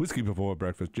 Whiskey Before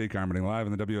Breakfast. Jake Armerding live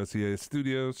in the WSCA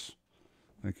studios.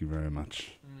 Thank you very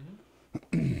much.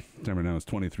 Timer now is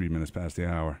 23 minutes past the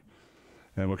hour.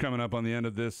 And we're coming up on the end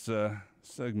of this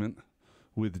segment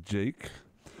with Jake.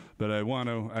 But I want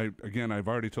to, again, I've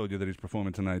already told you that he's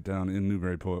performing tonight down in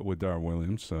Newburyport with Dar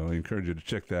Williams, so I encourage you to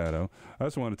check that out. I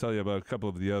also want to tell you about a couple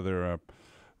of the other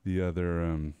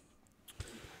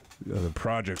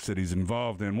projects that he's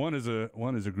involved in. One is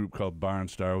a group called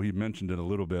Barnstar. He mentioned it a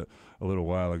little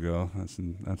while ago.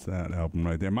 That's that album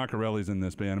right there. Machiavelli's in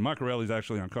this band, and Machiavelli's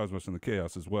actually on Cosmos and the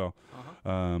Chaos as well.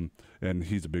 And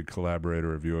he's a big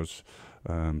collaborator of yours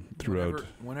throughout.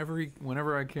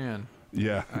 Whenever I can.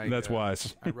 Yeah, that's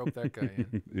wise. I rope that guy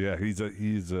in. Yeah, he's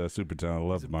a super talented. I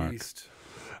love Mark. Beast.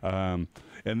 And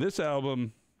this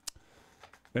album,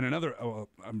 and another.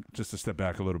 Just to step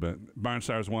back a little bit,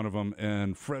 Barnstar is one of them,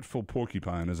 and Fretful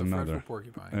Porcupine is another. Fretful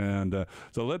Porcupine. And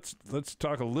so let's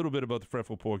talk a little bit about the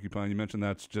Fretful Porcupine. You mentioned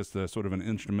that's just a sort of an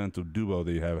instrumental duo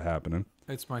that you have happening.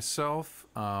 It's myself.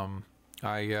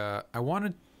 I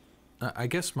wanted, I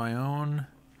guess, my own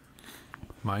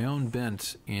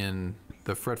bent in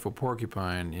the Fretful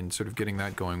Porcupine, in sort of getting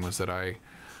that going, was that I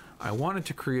wanted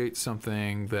to create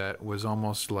something that was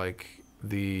almost like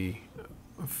the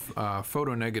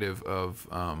photo negative of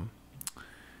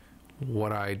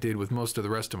what I did with most of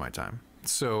the rest of my time.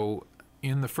 So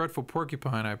in the Fretful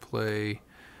Porcupine, I play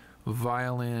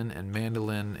violin and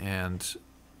mandolin and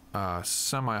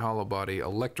semi-hollow body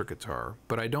electric guitar,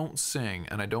 but I don't sing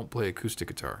and I don't play acoustic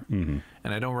guitar, and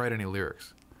I don't write any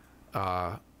lyrics,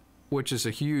 which is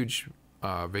a huge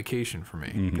vacation for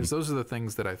me, because those are the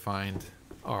things that I find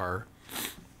are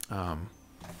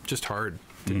just hard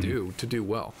to do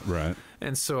well. Right.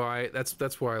 And so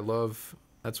that's why I love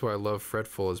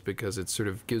Fretful, is because it sort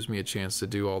of gives me a chance to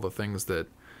do all the things that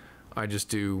I just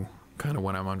do kind of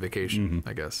when I'm on vacation,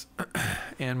 I guess.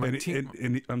 And my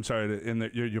team. I'm sorry.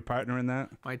 Your partner in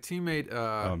that? My teammate.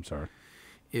 I'm sorry.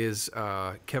 Is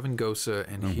Kevin Gosa,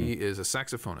 and he is a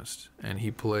saxophonist, and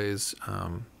he plays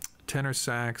tenor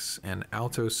sax and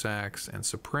alto sax and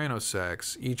soprano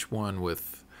sax, each one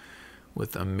with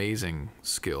amazing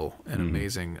skill and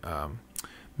amazing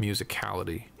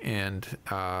musicality. And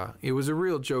it was a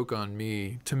real joke on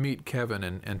me to meet Kevin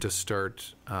and to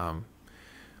start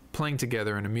playing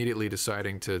together and immediately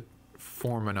deciding to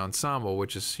form an ensemble,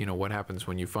 which is, you know, what happens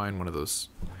when you find one of those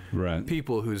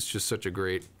people who's just such a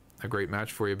great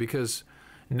match for you. Because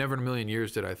never in a million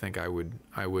years did I think I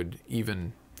would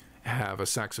even have a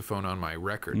saxophone on my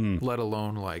record, let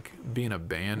alone like be in a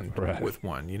band with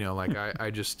one. You know, like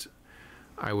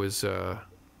I was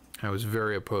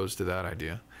very opposed to that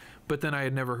idea. But then I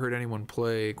had never heard anyone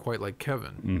play quite like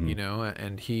Kevin, you know,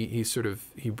 and he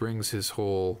brings his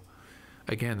whole,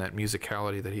 again, that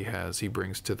musicality that he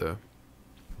brings to the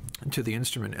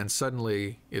instrument, and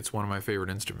suddenly it's one of my favorite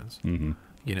instruments,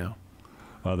 you know.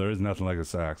 Well, there is nothing like a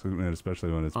sax,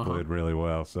 especially when it's played really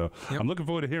well. So I'm looking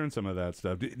forward to hearing some of that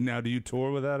stuff. Now, do you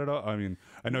tour with that at all? I mean,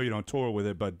 I know you don't tour with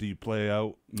it, but do you play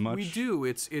out much? We do.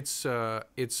 It's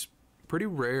pretty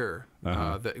rare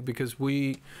because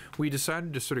we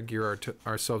decided to sort of gear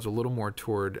ourselves a little more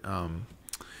toward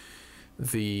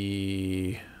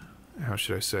the, how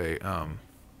should I say,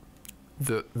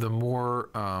 the more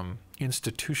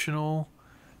institutional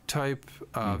type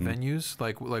venues,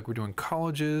 like we're doing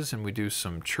colleges, and we do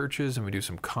some churches, and we do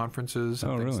some conferences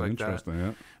and things like that. Interesting,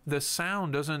 yeah. The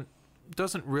sound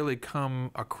doesn't really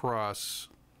come across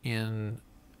in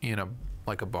a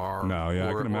like a bar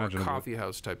or a coffee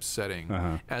house type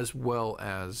setting, as well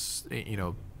as, you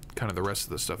know, kind of the rest of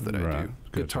the stuff that I do,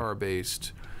 guitar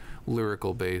based,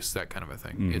 lyrical based, that kind of a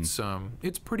thing.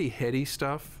 It's pretty heady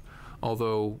stuff,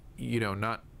 although, you know,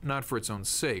 not for its own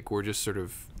sake. We're just sort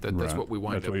of that's what we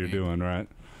wind up. That's what you're doing, right?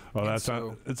 Well, it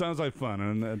sounds like fun,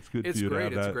 and that's good for you to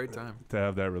have that. It's a great time to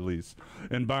have that release.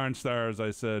 And Barnstar, as I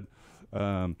said,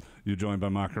 you're joined by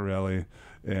Macarelli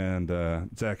and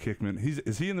Zach Hickman.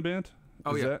 Is he in the band?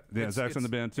 Oh, yeah. Zach's in the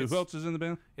band too. Who else is in the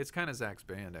band? It's kind of Zach's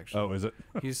band, actually. Oh, is it?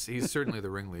 He's certainly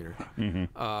the ringleader.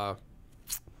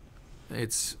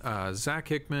 It's Zach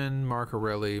Hickman,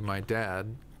 Macarelli, my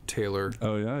dad, Taylor.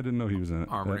 Oh yeah, I didn't know he was in it.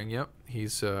 Armerding, yep.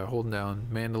 He's holding down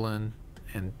mandolin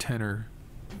and tenor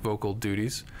vocal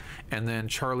duties, and then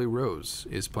Charlie Rose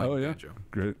is playing banjo.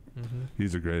 Great.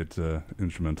 He's a great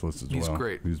instrumentalist as well. He's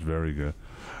great. He's very good.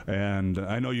 And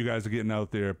I know you guys are getting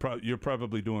out there. You're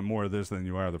probably doing more of this than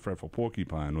you are the Fretful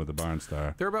Porcupine with the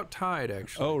Barnstar. They're about tied,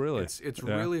 actually. Oh, really? It's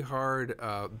really hard.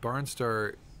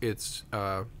 Barnstar has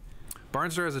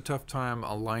a tough time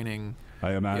aligning.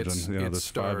 I imagine.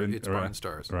 It's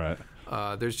Barnstars. Right.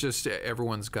 There's just,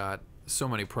 everyone's got so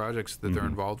many projects that they're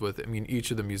involved with. I mean,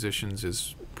 each of the musicians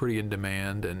is pretty in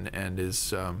demand and is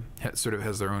sort of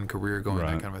has their own career going,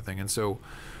 that kind of a thing. And so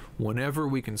whenever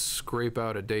we can scrape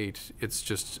out a date, it's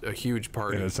just a huge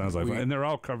party. Yeah, it sounds like fun. And they're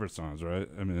all cover songs, right?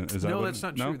 I mean, is that that's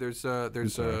not true. There's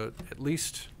at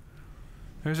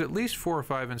least 4 or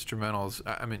 5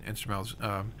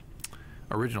 instrumentals.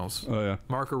 Originals. Oh yeah.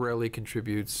 Macarelli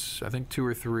contributes, I think, 2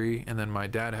 or 3, and then my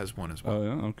dad has one as well. Oh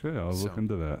yeah. Okay, I'll look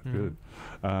into that. Good.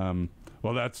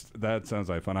 Well, that sounds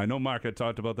like fun. I know Mark had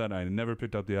talked about that. I never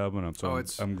picked up the album.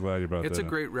 I'm glad you brought that. It's a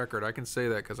great record. I can say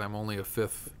that because I'm only a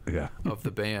fifth of the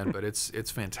band, but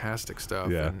it's fantastic stuff.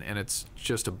 Yeah. And it's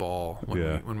just a ball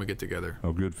when we get together.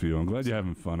 Oh, good for you. I'm glad you're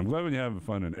having fun. I'm glad when you're having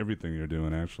fun in everything you're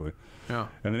doing, actually. Yeah.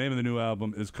 And the name of the new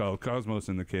album is called Cosmos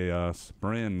in the Chaos.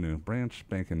 Brand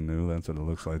spanking new. That's what it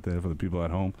looks like there for the people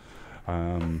at home.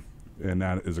 And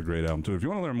that is a great album, too. If you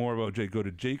want to learn more about Jake, go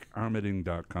to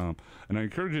jakearmerding.com. And I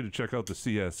encourage you to check out the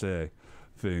CSA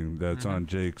thing that's on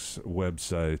Jake's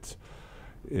website.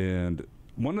 And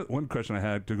one question I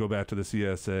had to go back to the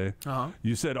CSA.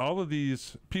 You said all of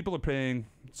these people are paying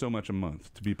so much a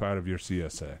month to be part of your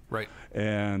CSA. Right.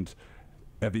 And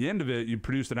at the end of it, you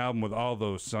produced an album with all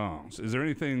those songs. Is there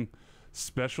anything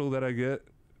special that I get?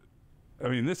 I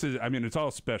mean, it's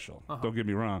all special. Don't get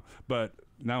me wrong. But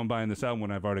now I'm buying this album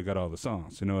when I've already got all the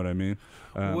songs. You know what I mean?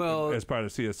 Well, as part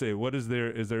of CSA,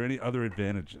 is there any other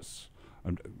advantages?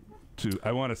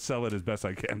 I want to sell it as best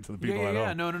I can to the people at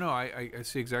home. No. I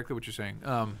see exactly what you're saying.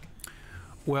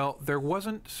 Well, there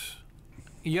wasn't.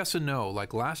 Yes and no.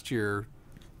 Like last year,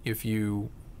 if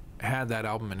you had that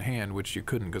album in hand, which you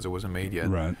couldn't because it wasn't made yet,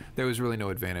 there was really no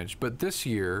advantage. But this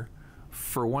year,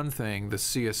 for one thing, the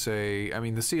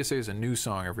CSA is a new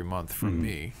song every month from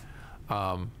me.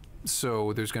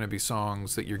 So there's going to be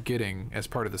songs that you're getting as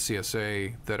part of the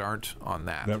CSA that aren't on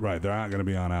that. Right, they aren't going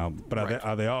to be on album. But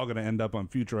are they all going to end up on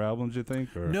future albums, you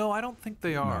think? Or? No, I don't think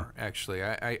they are, actually.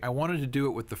 I wanted to do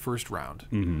it with the first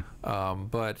round.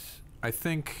 But I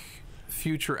think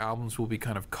future albums will be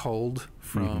kind of culled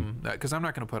from that, because I'm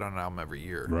not going to put on an album every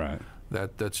year. Right.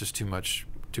 That's just too much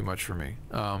too much for me.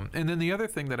 And then the other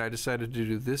thing that I decided to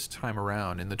do this time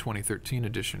around in the 2013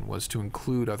 edition was to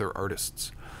include other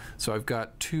artists. So I've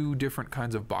got 2 different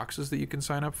kinds of boxes that you can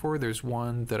sign up for. There's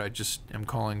one that I just am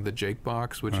calling the Jake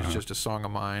box, which is just a song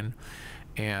of mine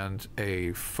and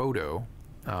a photo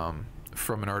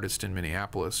from an artist in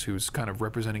Minneapolis who's kind of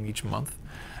representing each month.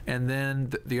 And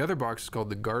then the other box is called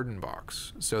the Garden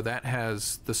box. So that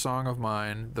has the song of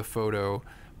mine, the photo,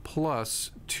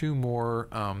 plus 2 more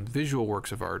visual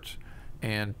works of art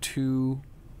and 2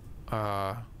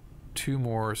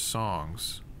 more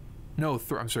songs. No,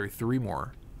 I'm sorry, 3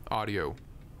 more audio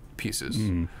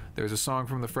pieces. There's a song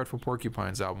from the Fretful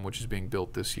Porcupines album, which is being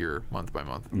built this year, month by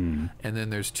month. And then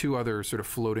there's 2 other sort of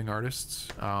floating artists,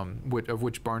 of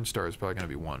which Barnstar is probably going to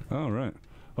be one. Oh, right.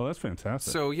 Oh, that's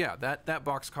fantastic. So, yeah, that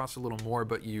box costs a little more,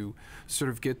 but you sort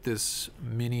of get this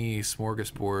mini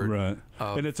smorgasbord. Right.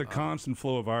 And it's a constant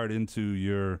flow of art into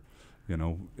your,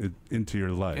 into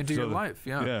your life. Into your life,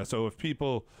 yeah. Yeah, so if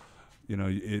people...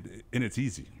 and it's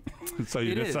easy. So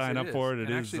you just sign up for it.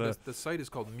 And actually, the site is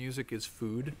called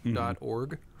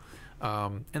musicisfood.org.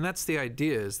 And that's the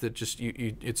idea, is that just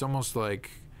it's almost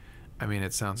like, I mean,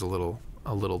 it sounds a little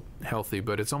healthy,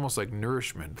 but it's almost like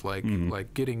nourishment,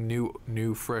 like getting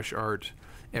new fresh art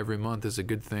every month is a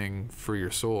good thing for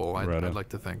your soul. I'd like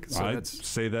to think. So I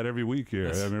say that every week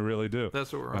here. I mean, really do.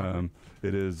 That's what we're on.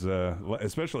 It is,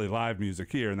 especially live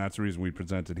music here, and that's the reason we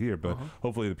present it here. But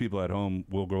hopefully the people at home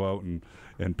will go out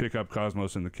and pick up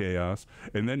Cosmos in the Chaos.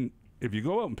 And then if you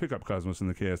go out and pick up Cosmos in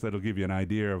the Chaos, that'll give you an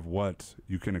idea of what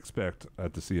you can expect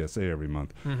at the CSA every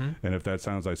month. And if that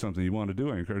sounds like something you want to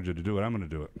do, I encourage you to do it. I'm going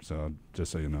to do it. So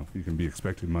just so you know, you can be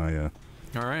expecting my...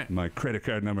 All right. My credit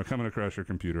card number coming across your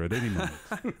computer at any moment.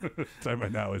 Time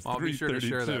right now is 3:32. I'll be sure to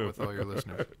share that with all your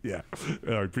listeners. Yeah,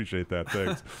 I appreciate that.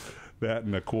 Thanks. That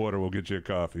and a quarter will get you a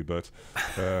coffee. But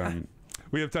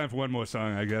we have time for one more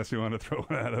song, I guess. You want to throw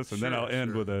one at us? And then I'll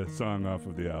end with a song off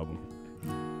of the album.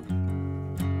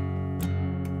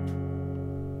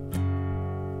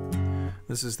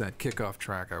 This is that kickoff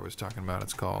track I was talking about.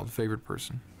 It's called Favorite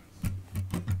Person.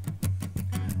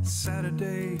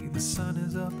 Saturday, the sun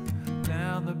is up.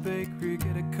 Down the bakery,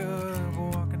 get a cup.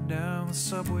 Walking down the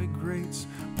subway grates.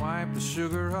 Wipe the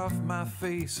sugar off my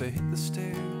face. I hit the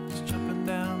stairs, jumping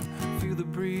down. Feel the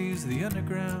breeze, the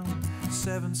underground.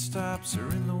 7 stops are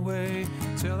in the way.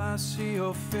 Till I see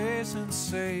your face and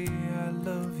say, I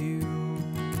love you.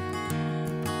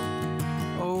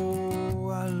 Oh,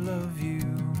 I love you.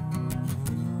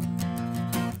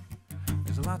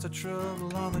 There's lots of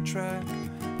trouble on the track.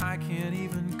 I can't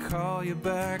even call you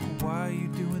back. Why are you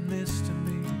doing this to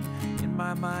me? In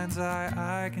my mind's eye,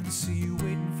 I can see you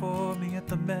waiting for me at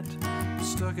the Met.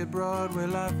 Stuck at Broadway,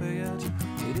 Lafayette.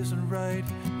 It isn't right,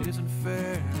 it isn't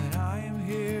fair that I am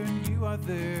here and you are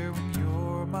there when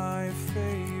you're my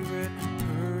favorite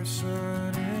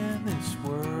person in this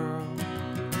world.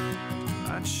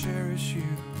 I cherish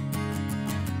you.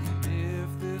 And if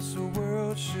this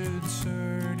world should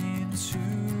turn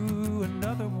into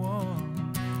another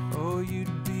one, oh,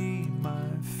 you'd be my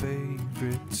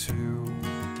favorite too.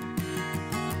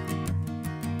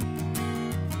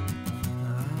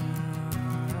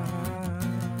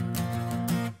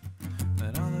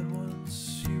 Then all at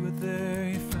once you were there.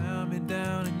 You found me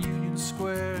down in Union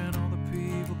Square, and all the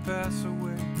people pass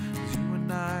away as you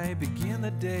and I begin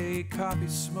the day. Coffee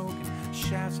smoking,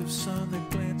 shafts of sun that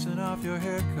glancing off your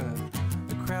haircut.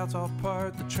 The crowds all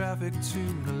part, the traffic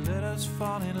too, to let us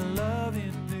fall in love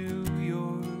in New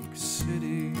York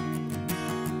City.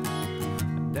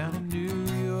 Down in New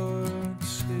York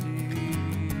City,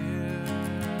 yeah.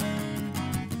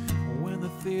 When the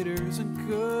theater isn't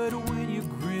good, when you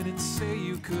grin and say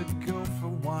you could go for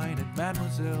wine at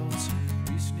Mademoiselle's,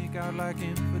 we sneak out like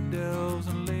infidels,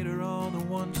 and later on the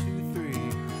 1, 2, 3,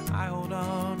 I hold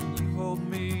on and you hold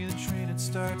me. The train it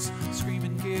starts,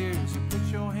 screaming gears. You put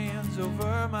your hands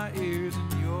over my ears,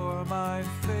 and you're my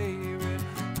favorite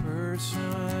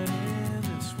person in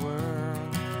this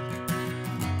world.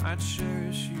 I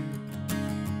cherish you.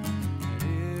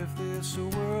 And if this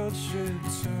world should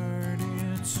turn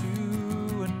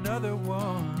into another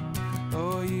one,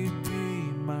 oh, you'd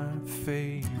be my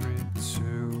favorite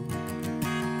too.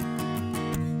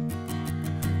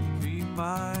 Be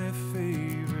my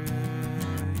favorite,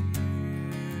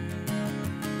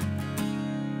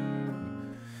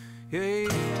 yeah.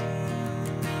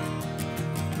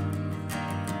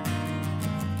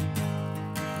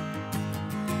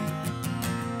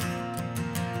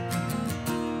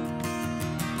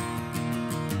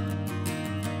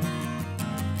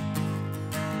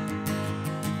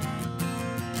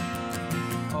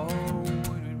 Oh,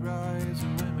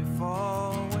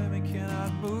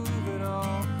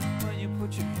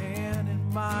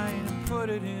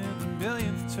 it in the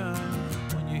millionth time.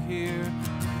 When you're here,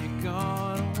 when you're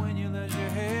gone, when you let your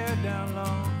hair down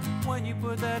long, when you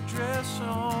put that dress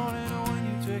on, and when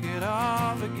you take it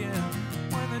off again.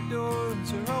 When the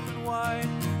doors are open wide,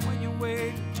 when you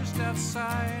wait just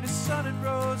outside, as sun and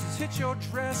roses hit your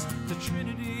dress, the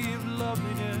trinity of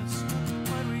loveliness.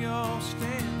 When we all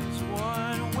stand as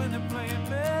one, when they're playing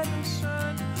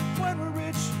medicine, when we're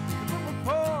rich and when we're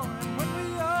poor, and when we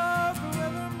are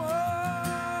forevermore.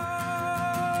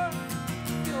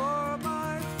 You're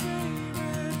my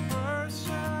favorite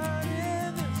person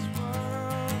in this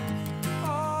world. Oh,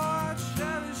 I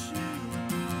cherish you.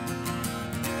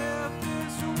 If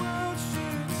this world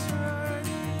should turn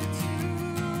into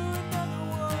another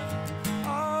one,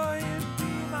 oh, you'd be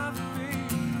my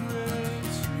favorite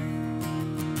too.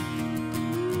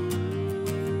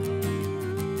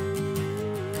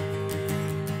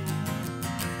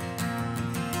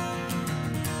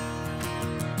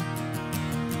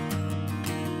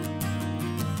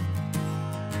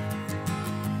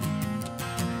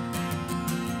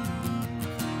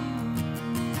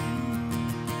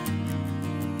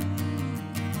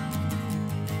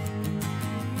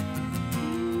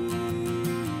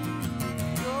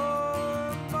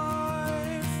 You're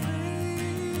my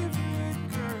favorite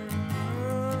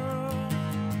girl.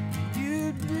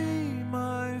 You'd be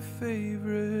my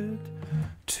favorite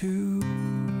too.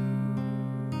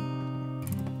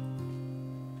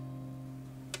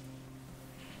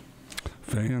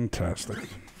 Fantastic.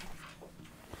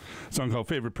 Song called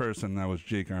Favorite Person. That was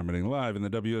Jake Armerding live in the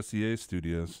WSCA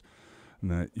studios. And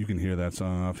that you can hear that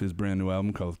song off his brand new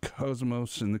album called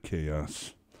Cosmos in the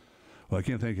Chaos. Well, I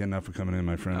can't thank you enough for coming in,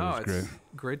 my friend. It was it's great.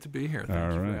 great to be here.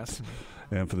 Thank you for asking me.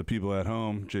 And for the people at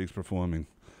home, Jake's performing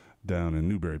down in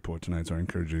Newburyport tonight, so I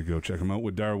encourage you to go check him out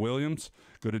with Dar Williams.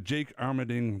 Go to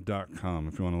jakearmerding.com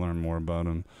if you want to learn more about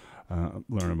him,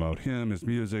 learn about him, his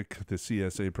music, the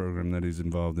CSA program that he's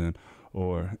involved in,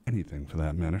 or anything for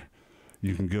that matter.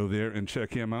 You can go there and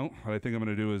check him out. What I think I'm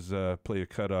going to do is play a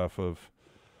cut off of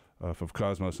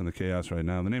Cosmos in the Chaos right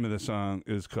now. The name of this song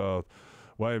is called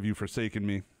Why Have You Forsaken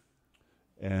Me?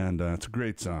 And it's a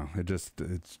great song. It's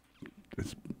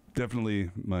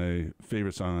definitely my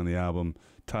favorite song on the album,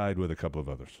 tied with a couple of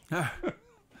others.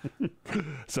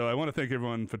 So I want to thank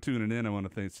everyone for tuning in. I want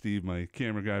to thank Steve, my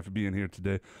camera guy, for being here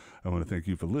today. I want to thank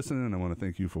you for listening. I want to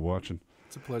thank you for watching.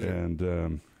 It's a pleasure.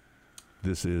 And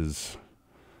this is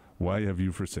Why Have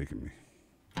You Forsaken Me?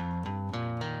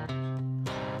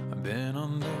 I've been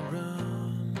on the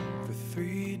run for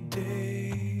 3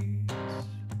 days.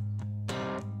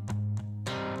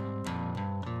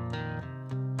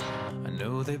 I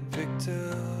know they picked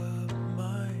up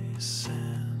my scent.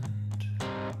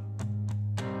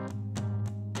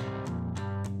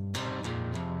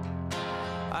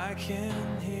 I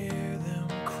can hear them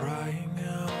crying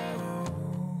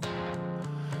out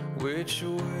which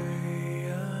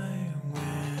way I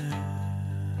went.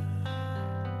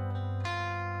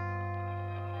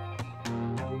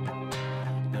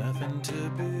 Nothing to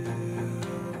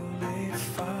build a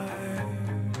fire.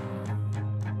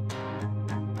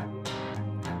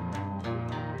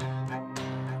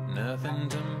 Nothing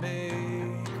to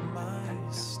make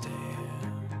my stand.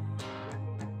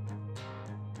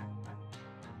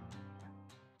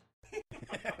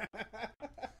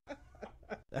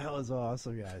 That was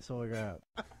awesome, guys. Holy crap.